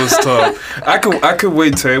this. Oh, it was tough. I could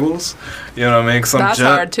wait tables. You know what I mean? 'Cause That's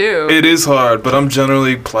hard too. It is hard, but I'm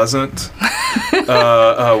generally pleasant when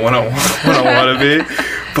I want to be.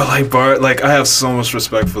 But like I have so much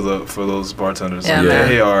respect for those bartenders. Yeah,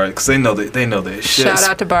 They are, because they know they shit. Shout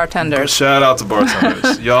out to bartenders. Shout out to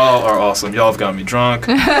bartenders. Y'all are awesome. Y'all have gotten me drunk.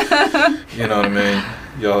 You know what I mean?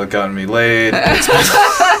 Y'all have gotten me laid.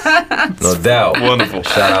 No doubt. Wonderful.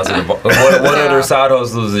 Shout out to the what other side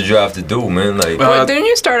hustles did you have to do, man? Like, Wait, didn't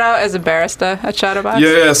you start out as a barista at Chatterbox?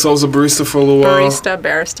 Yeah, so I was a barista for a little while.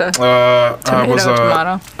 Barista.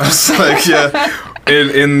 Tomato. I was like,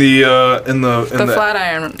 in the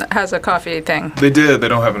Flatiron has a coffee thing. They did. They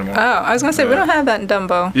don't have it anymore. Oh, I was gonna say we don't have that in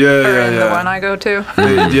Dumbo. Yeah. The one I go to.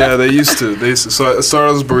 They used to. So I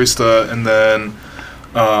started as a barista, and then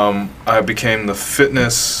I became the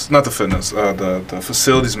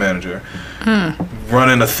facilities manager,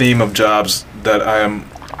 running a theme of jobs that I am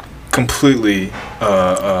completely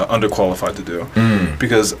underqualified to do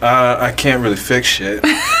because I can't really fix shit.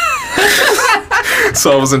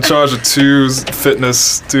 So I was in charge of 2 fitness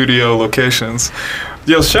studio locations.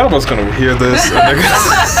 Yo, Shalma's gonna hear this. And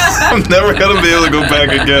I'm never gonna be able to go back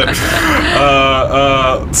again.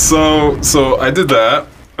 So I did that,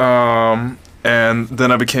 and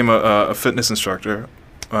then I became a fitness instructor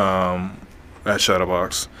at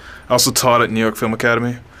Shadowbox. I also taught at New York Film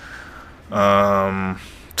Academy.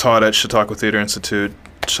 Taught at Chautauqua Theater Institute.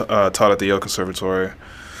 Taught at the Yale Conservatory.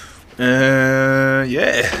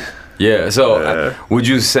 Yeah, so would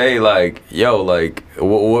you say like, yo, like,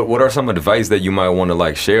 what are some advice that you might want to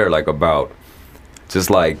like share like about just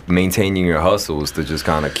like maintaining your hustles to just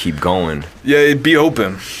kind of keep going? Yeah, be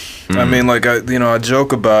open. I mean, like I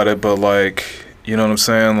joke about it, but like, you know what I'm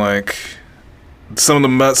saying? Like, some of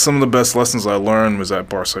the best lessons I learned was at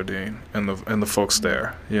Bar Sardine and the folks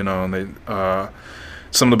there, you know, and they.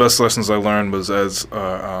 Some of the best lessons I learned was as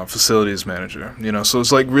facilities manager, you know. So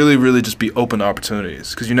it's like really, really just be open to opportunities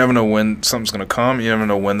because you never know when something's gonna come. You never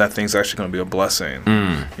know when that thing's actually gonna be a blessing. You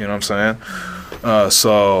know what I'm saying?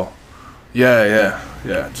 So, yeah.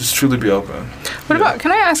 Just truly be open. What about?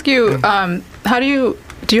 Can I ask you? How do you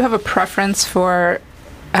have a preference for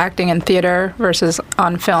acting in theater versus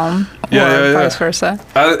on film, or vice versa?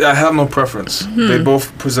 I have no preference. They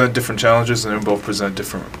both present different challenges and they both present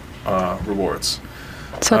different rewards.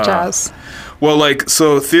 Such as? Well, like,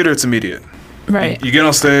 so theater, it's immediate. Right. You get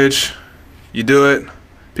on stage, you do it,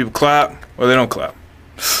 people clap, or they don't clap.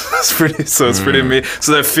 It's pretty immediate.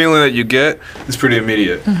 So that feeling that you get is pretty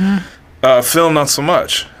immediate. Film, not so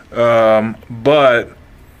much. But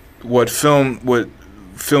what film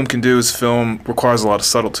can do is film requires a lot of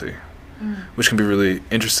subtlety, which can be really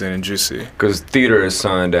interesting and juicy. Because theater is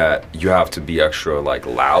something that you have to be extra like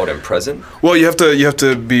loud and present. Well, you have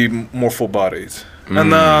to be more full-bodied.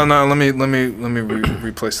 And no, let me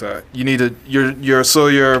replace that. You need to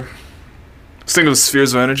let's think of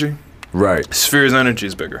spheres of energy. Right. Spheres of energy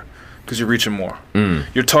is bigger because you're reaching more.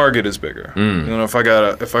 Your target is bigger. You know, if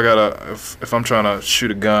I'm trying to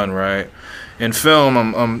shoot a gun, right? In film,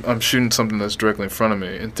 I'm shooting something that's directly in front of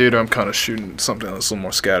me. In theater, I'm kind of shooting something that's a little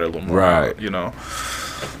more scattered, a little more out, you know.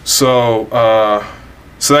 So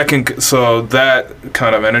that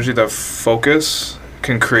kind of energy, that focus,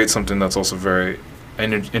 can create something that's also very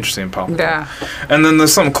interesting and powerful. Yeah. And then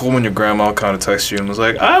there's something cool when your grandma kind of texts you and was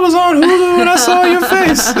like, I was on Hulu and I saw your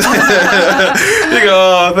face. You go,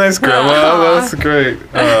 oh, thanks, Grandma. That's great.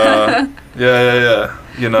 Yeah.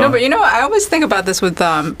 You know? No, but I always think about this with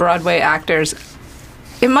Broadway actors.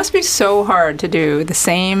 It must be so hard to do the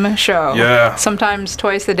same show. Yeah. Sometimes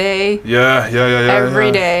twice a day. Yeah.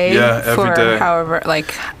 Every day. Yeah, every day. However,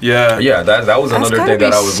 like. Yeah. Yeah, that was another thing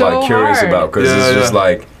that I was so like curious hard. about because it's just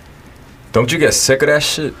like, don't you get sick of that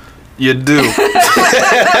shit? You do.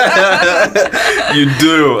 You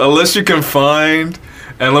do. Unless you can find,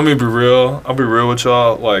 and let me be real, I'll be real with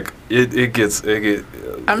y'all, like, it gets.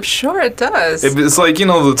 I'm sure it does. It's like, you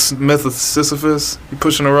know, the myth of Sisyphus, you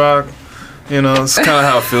pushing a rock. You know, it's kind of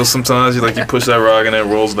how it feels sometimes. You push that rock and it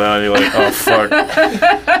rolls down. You're like, oh fuck,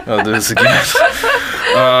 I'll do this again.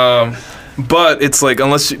 But it's like,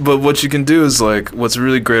 but what you can do is like, what's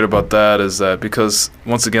really great about that is that because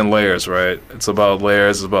once again, layers, right? It's about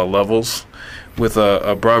layers, it's about levels. With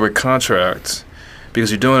a Broadway contract, because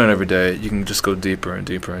you're doing it every day, you can just go deeper and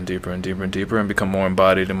deeper and deeper and deeper and deeper and become more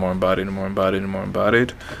embodied and more embodied and more embodied and more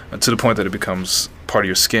embodied, to the point that it becomes part of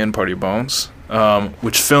your skin, part of your bones.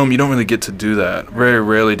 Which film, you don't really get to do that. Very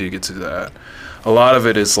rarely do you get to do that. A lot of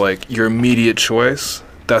it is like your immediate choice.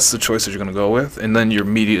 That's the choice that you're going to go with. And then your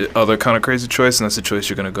immediate other kind of crazy choice, and that's the choice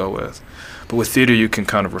you're going to go with. But with theater, you can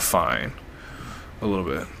kind of refine a little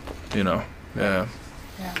bit, you know? Yeah.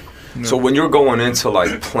 So when you're going into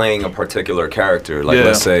like playing a particular character, like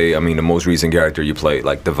let's say, the most recent character you played,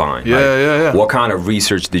 like Divine. Yeah. What kind of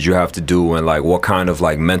research did you have to do, and like what kind of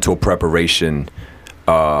like mental preparation,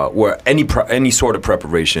 or any sort of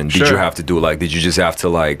preparation did you have to do? Like, did you just have to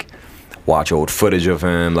like watch old footage of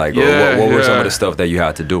him? Like, what were some of the stuff that you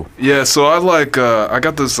had to do? Yeah, so I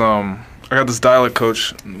got this dialect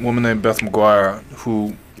coach, a woman named Beth McGuire,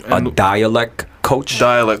 who dialect coach.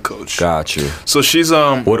 Dialect coach. Got you. So she's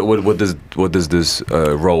What does this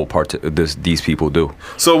role these people do?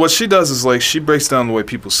 So what she does is like she breaks down the way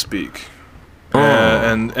people speak,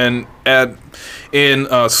 and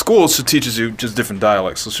in school she teaches you just different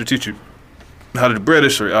dialects. So she'll teach you how did the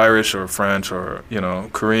British or Irish or French or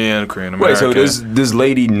Korean American. Wait, so this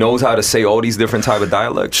lady knows how to say all these different type of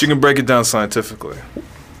dialects? She can break it down scientifically.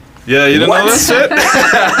 Yeah, you didn't know What? this shit? You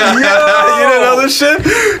didn't know this shit?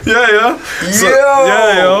 Yeah.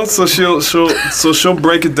 So, Yo. So she'll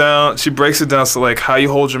break it down. She breaks it down so like how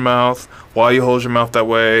you hold your mouth, why you hold your mouth that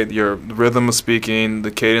way, your rhythm of speaking,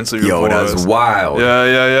 the cadence of your Yo, voice. that's wild.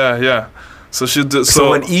 Yeah. So she'll do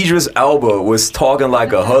So when Idris Elba was talking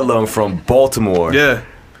like a hoodlum from Baltimore. yeah.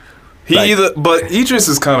 But Idris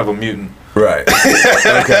is kind of a mutant. Right.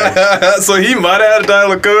 Okay. So he might have had a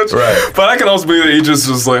dialect coach, Right. but I can also believe that he just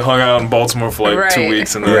like hung out in Baltimore for like 2 Right.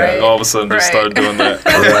 weeks and then Right. all of a sudden just Right. started doing that.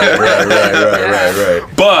 Right.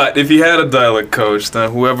 But if he had a dialect coach,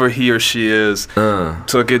 then whoever he or she is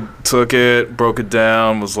took it, broke it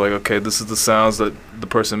down, was like, okay, this is the sounds that the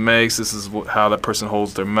person makes. This is how that person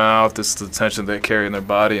holds their mouth. This is the tension they carry in their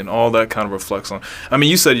body, and all that kind of reflects on. I mean,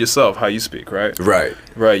 you said yourself how you speak, right? Right.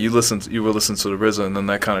 Right. You were listening to the RZA, and then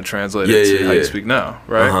that kind of translated Yeah, to yeah, how you yeah. speak now,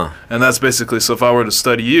 right? Uh-huh. And that's basically. So if I were to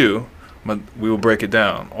study you, we will break it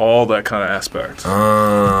down, all that kind of aspect.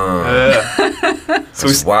 Yeah. So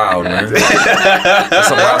It's wild, man. That's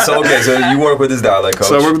a wild. So okay, so you work with this dialect coach.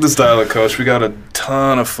 So I work with this dialect coach. We got a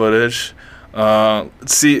ton of footage.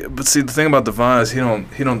 See, the thing about Devon is he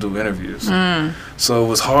don't do interviews. So it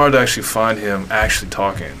was hard to actually find him actually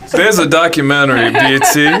talking. There's a documentary,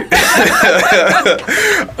 BET,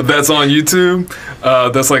 that's on YouTube.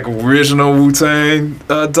 That's like original Wu-Tang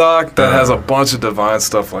doc that has a bunch of Divine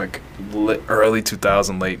stuff like early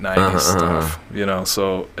 2000, late 90s stuff.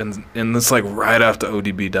 So and it's like right after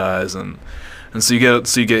ODB dies and so you got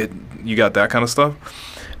that kind of stuff.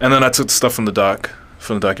 And then I took the stuff from the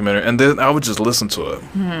documentary, and then I would just listen to it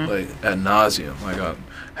like ad nauseum. Like I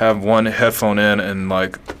have one headphone in, and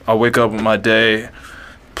like I wake up with my day,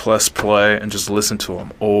 press play, and just listen to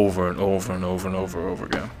them over and over and over and over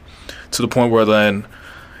again, to the point where then,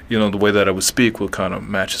 the way that I would speak would kind of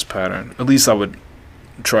match his pattern. At least I would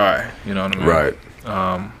try. You know what I mean? Right.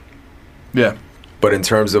 Yeah. But in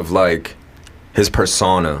terms of like his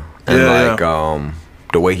persona and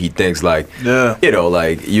the way he thinks, like,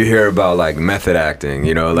 like you hear about like method acting,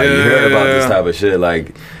 you hear about this type of shit.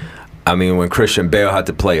 Like, I mean, when Christian Bale had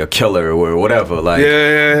to play a killer or whatever, like,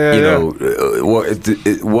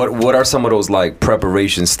 what are some of those like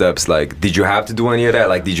preparation steps? Like, did you have to do any of that?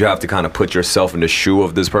 Like, did you have to kind of put yourself in the shoe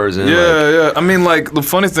of this person? Yeah. I mean, like, the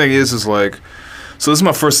funny thing is like, so this is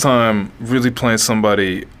my first time really playing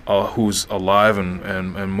somebody who's alive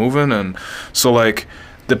and moving, and so like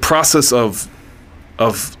the process of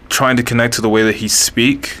trying to connect to the way that he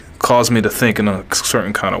speak caused me to think in a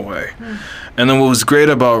certain kind of way. And then what was great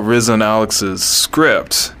about RZA and Alex's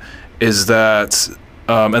script is that,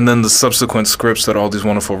 and then the subsequent scripts that all these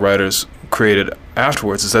wonderful writers created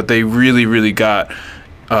afterwards, is that they really, really got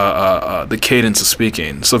the cadence of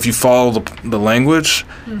speaking. So if you follow the language,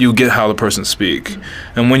 you get how the person speak.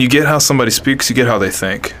 And when you get how somebody speaks, you get how they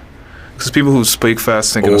think. Because people who speak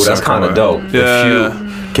fast think in a that's certain kind of dope. Yeah.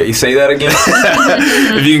 Can you say that again?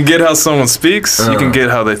 If you can get how someone speaks, you can get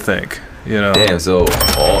how they think. Damn. So,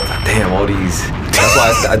 all these.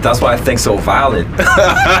 That's why I think so violent.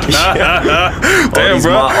 Damn,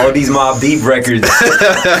 bro. All these Mobb Deep records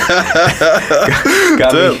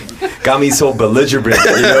got me so belligerent.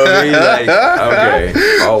 You know what I mean? Like, okay.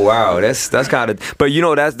 Oh wow, that's kind of. But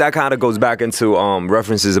that kind of goes back into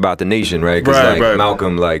references about the nation, right? Because Right.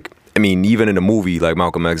 Malcolm, like, I mean, even in the movie like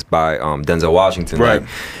Malcolm X by Denzel Washington, Right. like,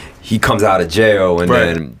 he comes out of jail and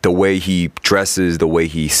Right. then the way he dresses, the way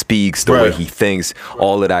he speaks, the way Right. he thinks,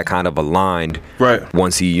 all of that kind of aligned. Right.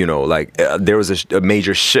 Once he, there was a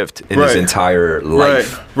major shift in his entire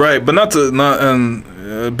life. Right. But and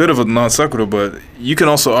a bit of a non sequitur, but you can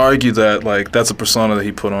also argue that like that's a persona that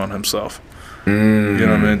he put on himself. You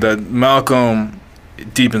know what I mean? That Malcolm,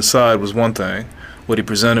 deep inside, was one thing. What he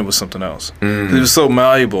presented was something else. He was so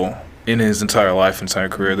malleable in his entire life, entire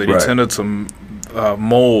career, that he tended to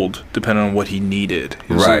mold depending on what he needed.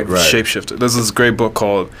 He was a shapeshifter. There's this great book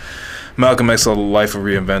called Malcolm X: A Life of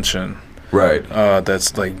Reinvention. Right.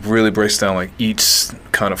 That's like really breaks down like each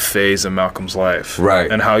kind of phase in Malcolm's life. Right.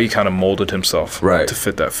 And how he kind of molded himself to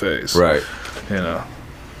fit that phase. Right.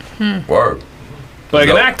 Word. Like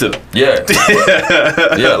an actor. Yeah.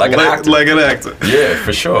 Yeah, like an actor. Like an actor. Yeah,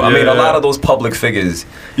 for sure. I mean, a lot of those public figures,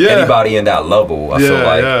 anybody in that level, I feel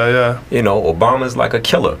like, Obama's like a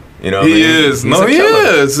killer. You know what I mean? He is.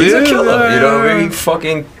 He's a killer. You know what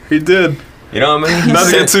I mean? He did. You know what I mean? Not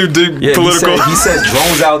to get too deep political. He sent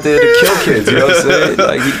drones out there to kill kids. You know what I'm saying?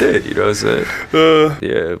 Like, he did. You know what I'm saying?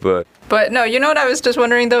 Yeah, but. But no, what I was just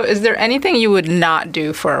wondering though, is there anything you would not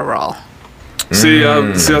do for a role? See,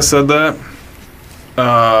 I said that.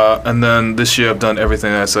 And then this year I've done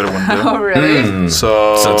everything I said I wouldn't do. Oh, really?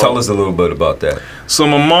 So tell us a little bit about that. So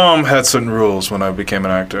my mom had certain rules when I became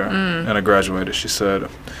an actor and I graduated. She said,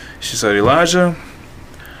 Elijah,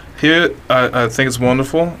 here I think it's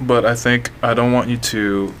wonderful, but I think I don't want you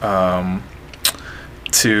to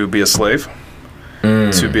be a slave,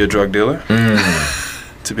 to be a drug dealer,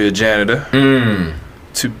 to be a janitor,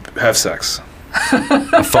 to have sex.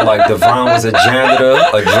 I felt like Devon was a janitor,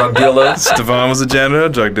 a drug dealer. Devon was a janitor, a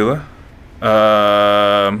drug dealer.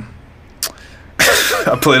 I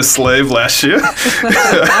played a slave last year.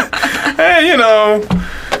 Hey, you know,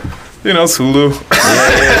 it's Hulu.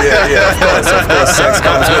 Yeah. Of course, sex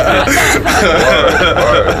comes with it.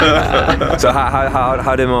 Word. So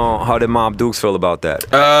how did Mom Dukes feel about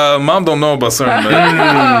that? Mom don't know about certain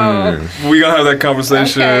men. We gonna have that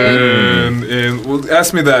conversation, and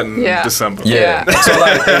ask me that in December. Yeah. So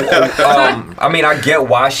like, I mean, I get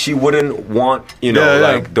why she wouldn't want,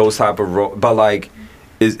 like those type of roles, but like,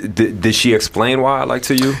 did she explain why, like,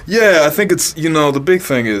 to you? Yeah, I think it's, the big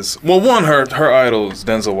thing is, well, one, her idol is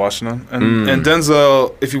Denzel Washington, and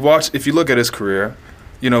Denzel, if you look at his career,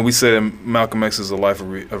 we say Malcolm X is a life of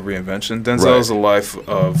reinvention. Denzel is a life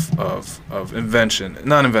of invention,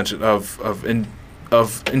 not invention, of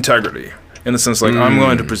integrity, in the sense like I'm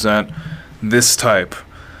going to present this type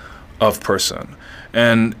of person,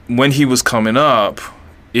 and when he was coming up,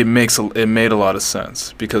 it made a lot of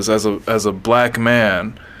sense, because as a black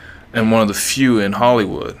man and one of the few in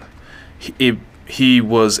Hollywood, he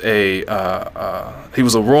was a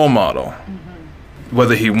role model,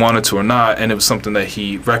 whether he wanted to or not, and it was something that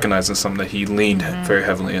he recognized and something that he leaned very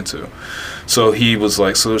heavily into. So he was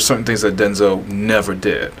like, so there's certain things that Denzel never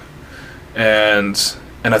did, and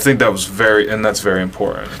I think that's very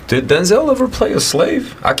important. Did Denzel ever play a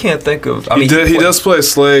slave? I can't think of. He does play a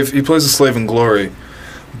slave. He plays a slave in Glory.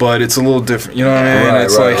 But it's a little different, you know what I mean?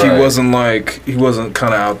 It's like he wasn't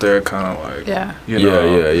kind of out there, kind of like, yeah.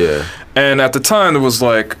 Yeah. And at the time,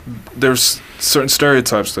 there's certain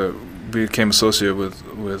stereotypes that became associated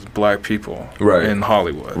with black people in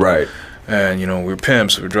Hollywood. Right. And, we're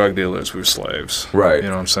pimps, we're drug dealers, we're slaves. Right. You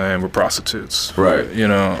know what I'm saying? We're prostitutes. Right.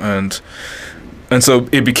 And so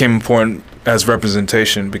it became important, as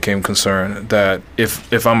representation became concerned, that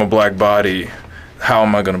if I'm a black body, how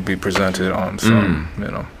am I going to be presented on film?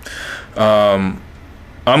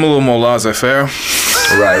 I'm a little more laissez-faire.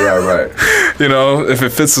 Right. If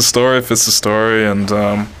it fits the story, it fits the story, and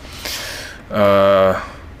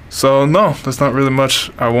so no, there's not really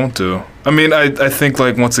much I won't do. I mean, I think,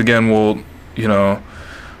 like, once again,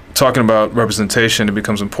 talking about representation, it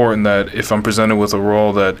becomes important that if I'm presented with a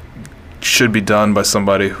role that should be done by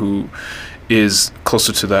somebody who is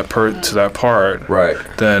closer to that part,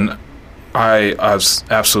 then I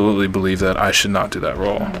absolutely believe that I should not do that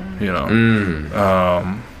role.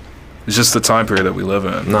 It's just the time period that we live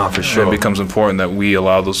in. Nah, for sure. It becomes important that we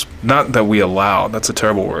allow those. Not that we allow. That's a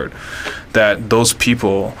terrible word. That those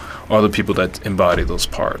people are the people that embody those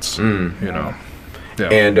parts. Yeah.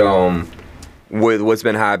 And with what's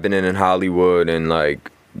been happening in Hollywood and like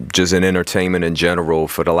just in entertainment in general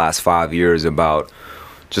for the last 5 years about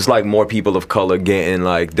just like more people of color getting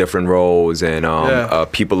like different roles and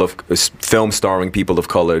film starring people of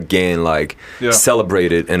color getting like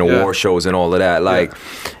celebrated in award shows and all of that. Like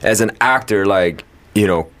as an actor, like,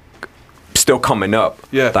 still coming up,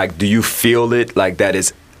 like, do you feel it like that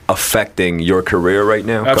is affecting your career right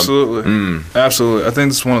now? Absolutely. Absolutely. I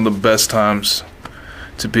think it's one of the best times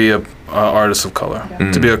to be a artist of color,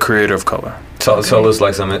 to be a creator of color. Tell us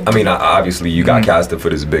like something. I mean, obviously you got casted for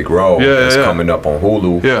this big role that's coming up on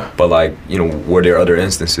Hulu. Yeah. But like, were there other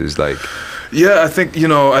instances like? Yeah, I think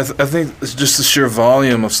I think it's just the sheer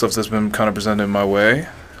volume of stuff that's been kind of presented my way,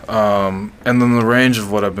 and then the range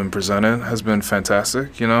of what I've been presented has been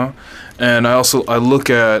fantastic. And I look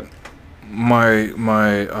at my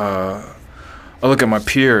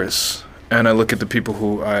peers, and I look at the people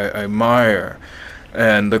who I admire,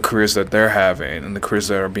 and the careers that they're having, and the careers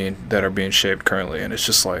that are being shaped currently, and it's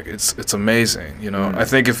just like it's amazing. I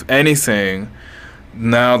think if anything,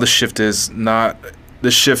 now the shift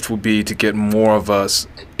would be to get more of us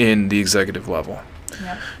in the executive level,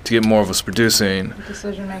 to get more of us producing,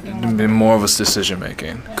 more of us decision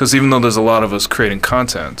making. Because even though there's a lot of us creating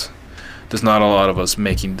content, there's not a lot of us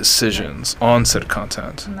making decisions on said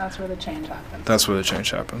content. And that's where the change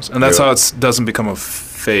happens. And that's how it doesn't become a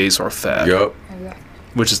phase or a fad. Yep.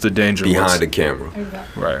 Which is the danger. Behind the camera.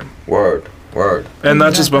 Exactly. Right. Word. And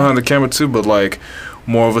not just behind the camera too, but like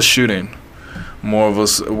more of us shooting. More of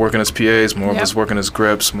us working as PAs, more of us working as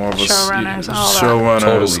grips, more of us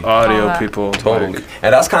showrunners, audio people. Totally.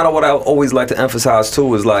 And that's kind of what I always like to emphasize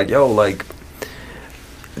too, is like,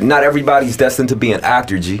 not everybody's destined to be an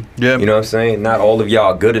actor, G. Yeah. You know what I'm saying? Not all of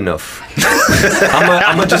y'all are good enough.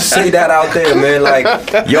 I'm gonna just say that out there, man. Like,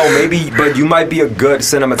 yo, maybe, but you might be a good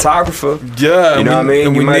cinematographer. Yeah, You know what I mean?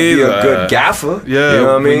 and You we might need be a that. good gaffer. Yeah, You know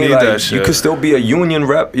what I we mean? need Like, that shit. you could still be a union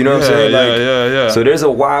rep. You know what I'm saying? Like, yeah. So there's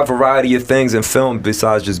a wide variety of things in film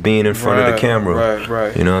besides just being in front of the camera.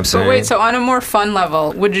 Right. You know what I'm saying? But wait, so on a more fun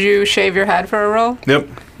level, would you shave your head for a role? Yep.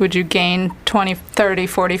 Would you gain 20, 30,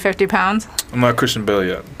 40, 50 pounds? I'm not Christian Bale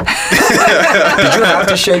yet. Did you have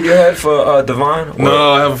to shave your head for Divine? Or-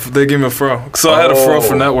 No, they gave me a fro. So I had a fro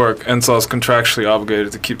for Oh. network, and so I was contractually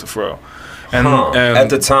obligated to keep the fro. And, Huh. and At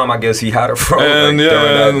the time, I guess he had a fro. and like,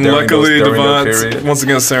 and luckily during that Devon, period. once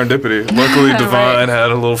again serendipity. Luckily Right. Devon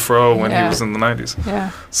had a little fro when he Yeah. was in the 90s. Yeah.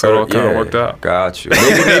 So it all kind of worked out. Got you.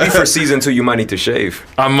 Maybe for season 2 you might need to shave.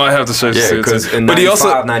 I might have to search Yeah, to see it because too. in But he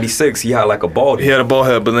 95, also 96, he had like a bald he had a bald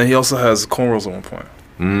head, but then he also has cornrows at one point.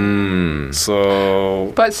 Mm.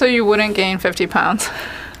 So But so you wouldn't gain 50 pounds?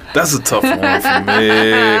 that's a tough one for me.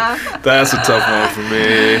 That's a tough one for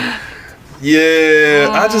me. Yeah,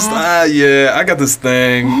 I got this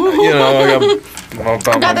thing. You know,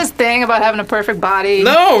 I got this thing about having a perfect body.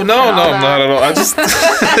 No, that. not at all. I just,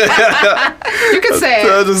 You could say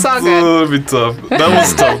I it. just It's all good. it'd be tough. That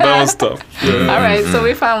was tough. Yeah. All right, so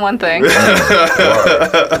we found one thing.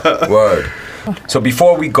 Word. So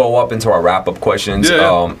before we go up into our wrap-up questions,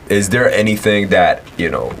 Yeah. is there anything that, you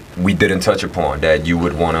know, we didn't touch upon that you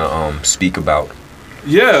would want to speak about?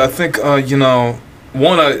 Yeah, I think you know,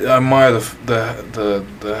 one, I admire the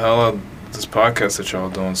hell out of this podcast that y'all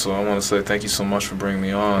doing. So I want to say thank you so much for bringing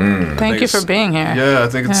me on. I Thank think you for it's- being here. Yeah, I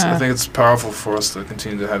think Yeah. it's powerful for us to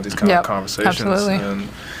continue to have these kind Yep, of conversations absolutely.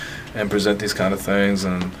 and present these kind of things,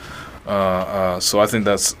 and so I think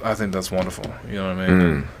that's wonderful. You know what I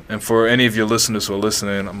mean? And for any of your listeners who are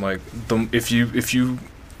listening, I'm like, if you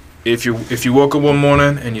woke up one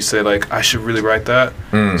morning and you say like, I should really write that,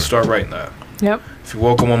 start writing that. Yep. If you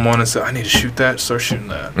woke up one morning and said, I need to shoot that, start shooting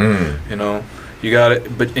that. You know, you got it,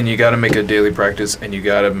 and you got to make it a daily practice, and you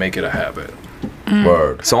got to make it a habit.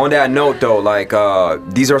 Word. So on that note, though, like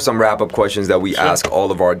these are some wrap-up questions that we ask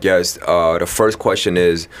all of our guests. The first question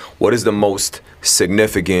is, what is the most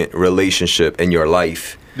significant relationship in your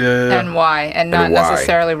life? Yeah. And why? And not why?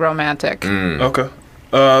 necessarily romantic. Okay.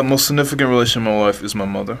 Most significant relation in my life is my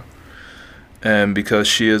mother, and because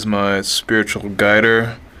she is my spiritual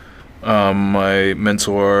guider, my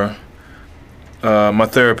mentor, my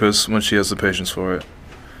therapist when she has the patience for it,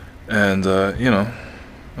 and you know,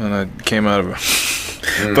 and I came out of her.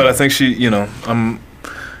 But I think she, you know,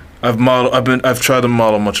 I've tried to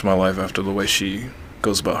model much of my life after the way she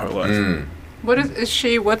goes about her life.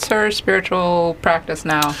 What's her spiritual practice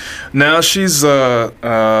now? Now she's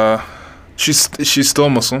still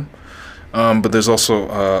Muslim, but there's also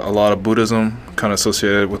a lot of Buddhism kind of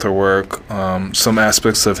associated with her work. Some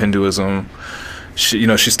aspects of Hinduism.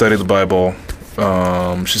 She studied the Bible.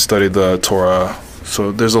 She studied the Torah.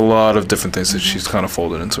 So there's a lot of different things that she's kind of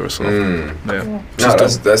folded into herself. Yeah. No,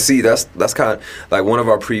 that's kind of like one of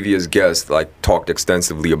our previous guests like talked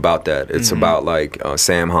extensively about that. It's about like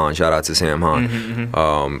Sam Han. Shout out to Sam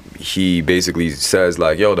Han. He basically says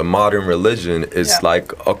like, yo, the modern religion is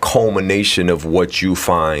like a culmination of what you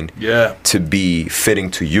find to be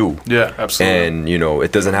fitting to you. Yeah, absolutely. And you know,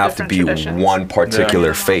 it doesn't have to be Different traditions. one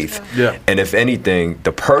particular faith. Yeah. And if anything,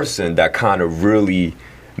 the person that kind of really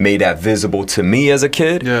made that visible to me as a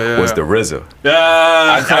kid was the RZA.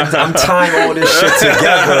 Yeah. I'm tying all this shit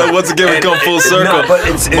together. Once again, we come full circle. No, but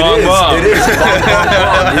it is.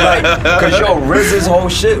 Because yo, RZA's whole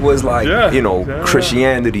shit was like,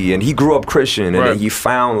 Christianity, and he grew up Christian, and then he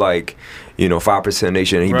found like, 5%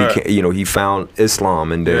 Nation, and he became, he found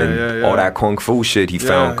Islam, and then all that Kung Fu shit, he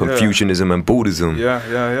found Confucianism and Buddhism.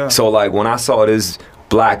 So like when I saw this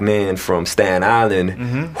black man from Staten Island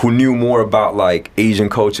who knew more about like Asian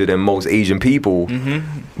culture than most Asian people,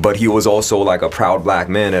 but he was also like a proud black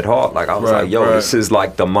man at heart. Like I was like, yo, this is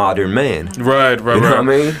like the modern man. Right. You know what I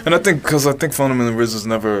mean? And I think fundamentally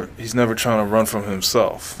RZA's he's never trying to run from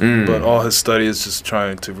himself, but all his study is just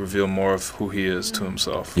trying to reveal more of who he is to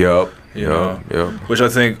himself. Yep. You know? Which I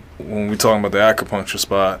think when we talking about the acupuncture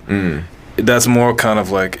spot, that's more kind of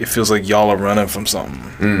like, it feels like y'all are running from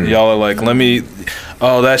something. Y'all are like,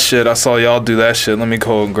 that shit, I saw y'all do that shit, let me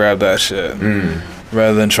go and grab that shit.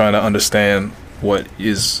 Rather than trying to understand what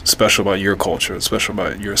is special about your culture, special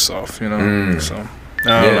about yourself, So, I don't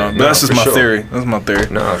know. But that's just my theory. That's my theory.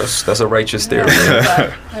 No, that's a righteous theory.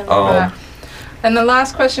 I love that. And the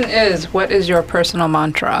last question is, what is your personal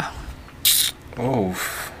mantra? Oh,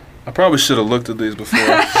 I probably should have looked at these before.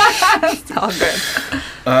 It's all good.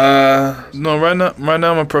 No, right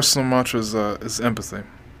now my personal mantra is empathy.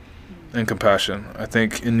 and compassion. I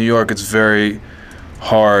think in New York it's very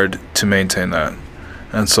hard to maintain that.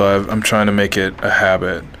 And so I'm trying to make it a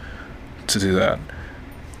habit to do that.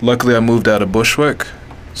 Luckily, I moved out of Bushwick,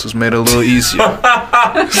 so it's made it a little easier. Yo.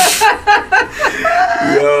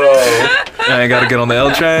 I ain't got to get on the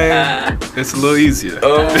L train. It's a little easier.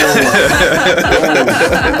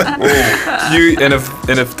 And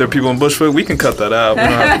if there are people in Bushwick, we can cut that out. We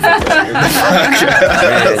don't have to put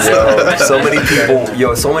that in the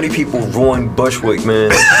Man, so many people ruined Bushwick, man.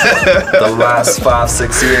 The last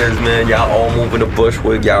 5-6 years, man. Y'all all moving to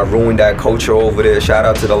Bushwick. Y'all ruined that culture over there. Shout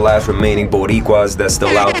out to the last remaining Boricuas that's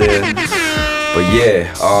still out there. But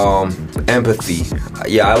yeah, empathy.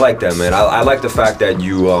 Yeah, I like that, man. I like the fact that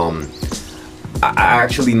you, I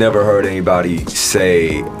actually never heard anybody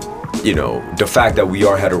say, you know, the fact that we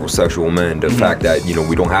are heterosexual men, the fact that, you know,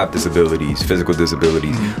 we don't have disabilities, physical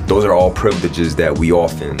disabilities, those are all privileges that we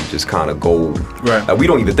often just kind of go, Right. Like, we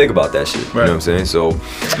don't even think about that shit, you Right. know what I'm saying? So,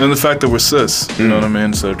 And the fact that we're cis, you know what I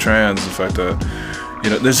mean? So trans, the fact that, you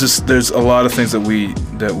know, there's a lot of things that we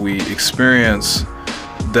experience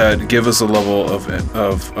that give us a level of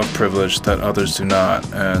privilege that others do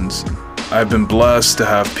not. And I've been blessed to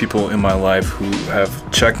have people in my life who have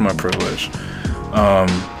checked my privilege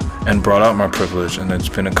and brought out my privilege, and it's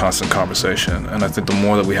been a constant conversation. And I think the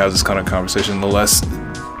more that we have this kind of conversation, the less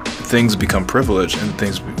things become privileged and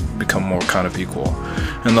things become more kind of equal.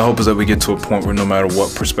 And the hope is that we get to a point where no matter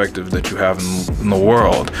what perspective that you have in the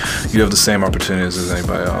world, you have the same opportunities as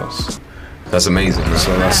anybody else. that's amazing, man.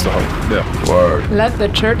 So that's the hope. Yeah. Word. Let the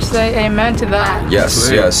church say amen to that. Yes,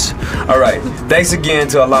 Absolutely. yes. All right. Thanks again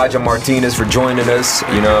to Elijah Martinez for joining us.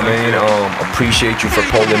 You know what I mean? Appreciate you for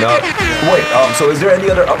pulling up. Wait, so is there any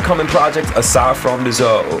other upcoming projects aside from this,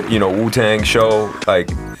 you know, Wu-Tang show?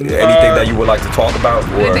 Like anything that you would like to talk about?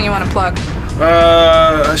 Or? Anything you want to plug?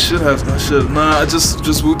 I should. Nah,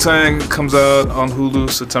 just Wu-Tang comes out on Hulu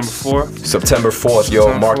September 4th. September 4th, yo,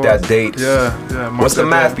 September mark 4th. that date. Yeah. Mark What's the that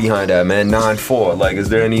math date. behind that, man? 9/4. Like, is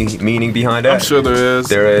there any meaning behind that? I'm sure there is.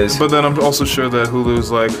 There is. But then I'm also sure that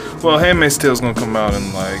Hulu's like, well, Handmaid's Tale's gonna come out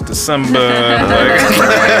in like December. like,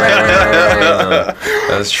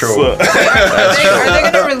 That's true. So- Are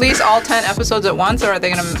they going to release all 10 episodes at once, or are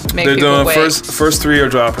they going to make they're people doing wait? first 3 are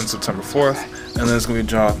dropping September 4th, and then it's gonna be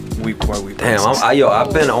dropped week by week. Damn,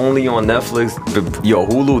 I've been only on Netflix. But, yo,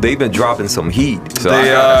 Hulu, they've been dropping some heat. So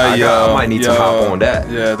I might need to hop on that.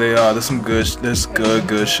 Yeah, they are. There's some good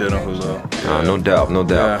shit on Hulu. No doubt.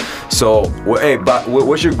 Yeah. So, hey,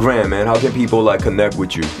 what's your gram, man? How can people like connect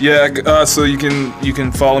with you? Yeah, so you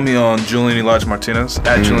can follow me on Julian Elijah Martinez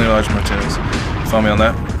at Julian Elijah Martinez. Follow me on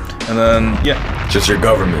that, and then Just your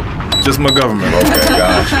government. just my government. Okay,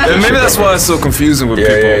 gosh. And maybe that's why it's so confusing with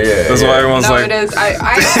people. That's why everyone's No, like, it is.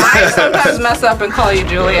 I sometimes mess up and call you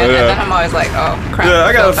Julian, and then I'm always like, oh, crap. yeah,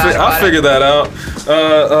 I feel bad I'll about figure it. that out.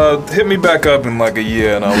 Hit me back up in like a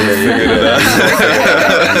year, and I'll figure it out.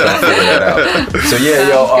 Figure that out. So yeah,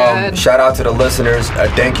 Sounds good. shout out to the listeners.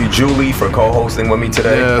 Thank you, Julie, for co-hosting with me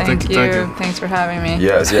today. Yeah. Thank you. Thank you. Thanks for having me.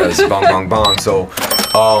 Yes, bong, bong, bong. So,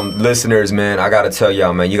 listeners, man, I gotta tell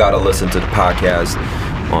y'all, man, you gotta listen to the podcast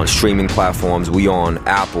on streaming platforms. We on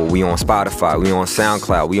Apple, we on Spotify, we on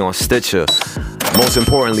SoundCloud, we on Stitcher. Most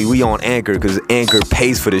importantly, we on Anchor, because Anchor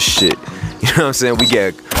pays for this shit. You know what I'm saying? We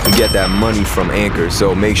get that money from Anchor.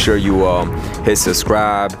 So make sure you hit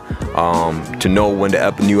subscribe to know when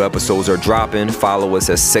the new episodes are dropping. Follow us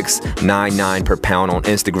at 699 per pound on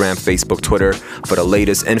Instagram, Facebook, Twitter for the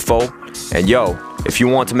latest info. And yo, if you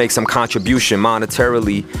want to make some contribution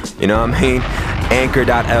monetarily, you know what I mean?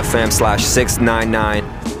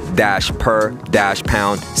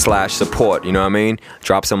 Anchor.fm/699-per-pound/support. You know what I mean?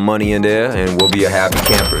 Drop some money in there and we'll be a happy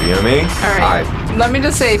camper. You know what I mean? All right. Let me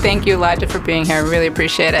just say thank you, Elijah, for being here. I really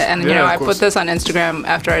appreciate it. And, you Yeah, know, of I course. put this on Instagram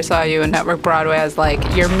after I saw you in Network Broadway as, like,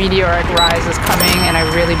 your meteoric rise is coming, and I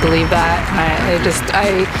really believe that. And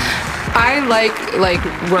I like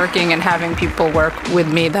working and having people work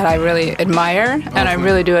with me that I really admire, and I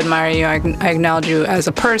really do admire you. I acknowledge you as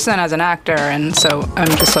a person, as an actor, and so I'm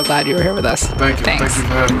just so glad you were here with us. Thank you. Thanks. Thank you for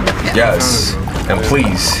having me. Yes, and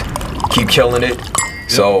please keep killing it.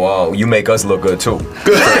 So you make us look good too. For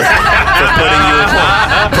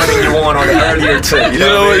putting you on the earlier tip. You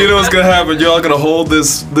know what's gonna happen? Y'all gonna hold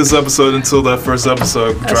this episode until that first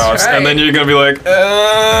episode drops, right. and then you're gonna be like,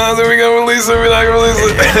 then we gonna release it. We're not gonna release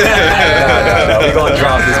it. No, we're gonna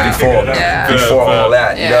drop this before Yeah. before all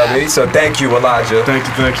that. You know what I Yeah. mean? So thank you, Elijah. Thank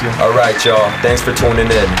you. All right, y'all. Thanks for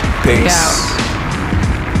tuning in. Peace. Yeah.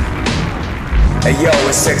 Hey yo,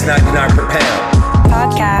 it's $6.99 per pound.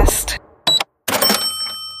 Podcast.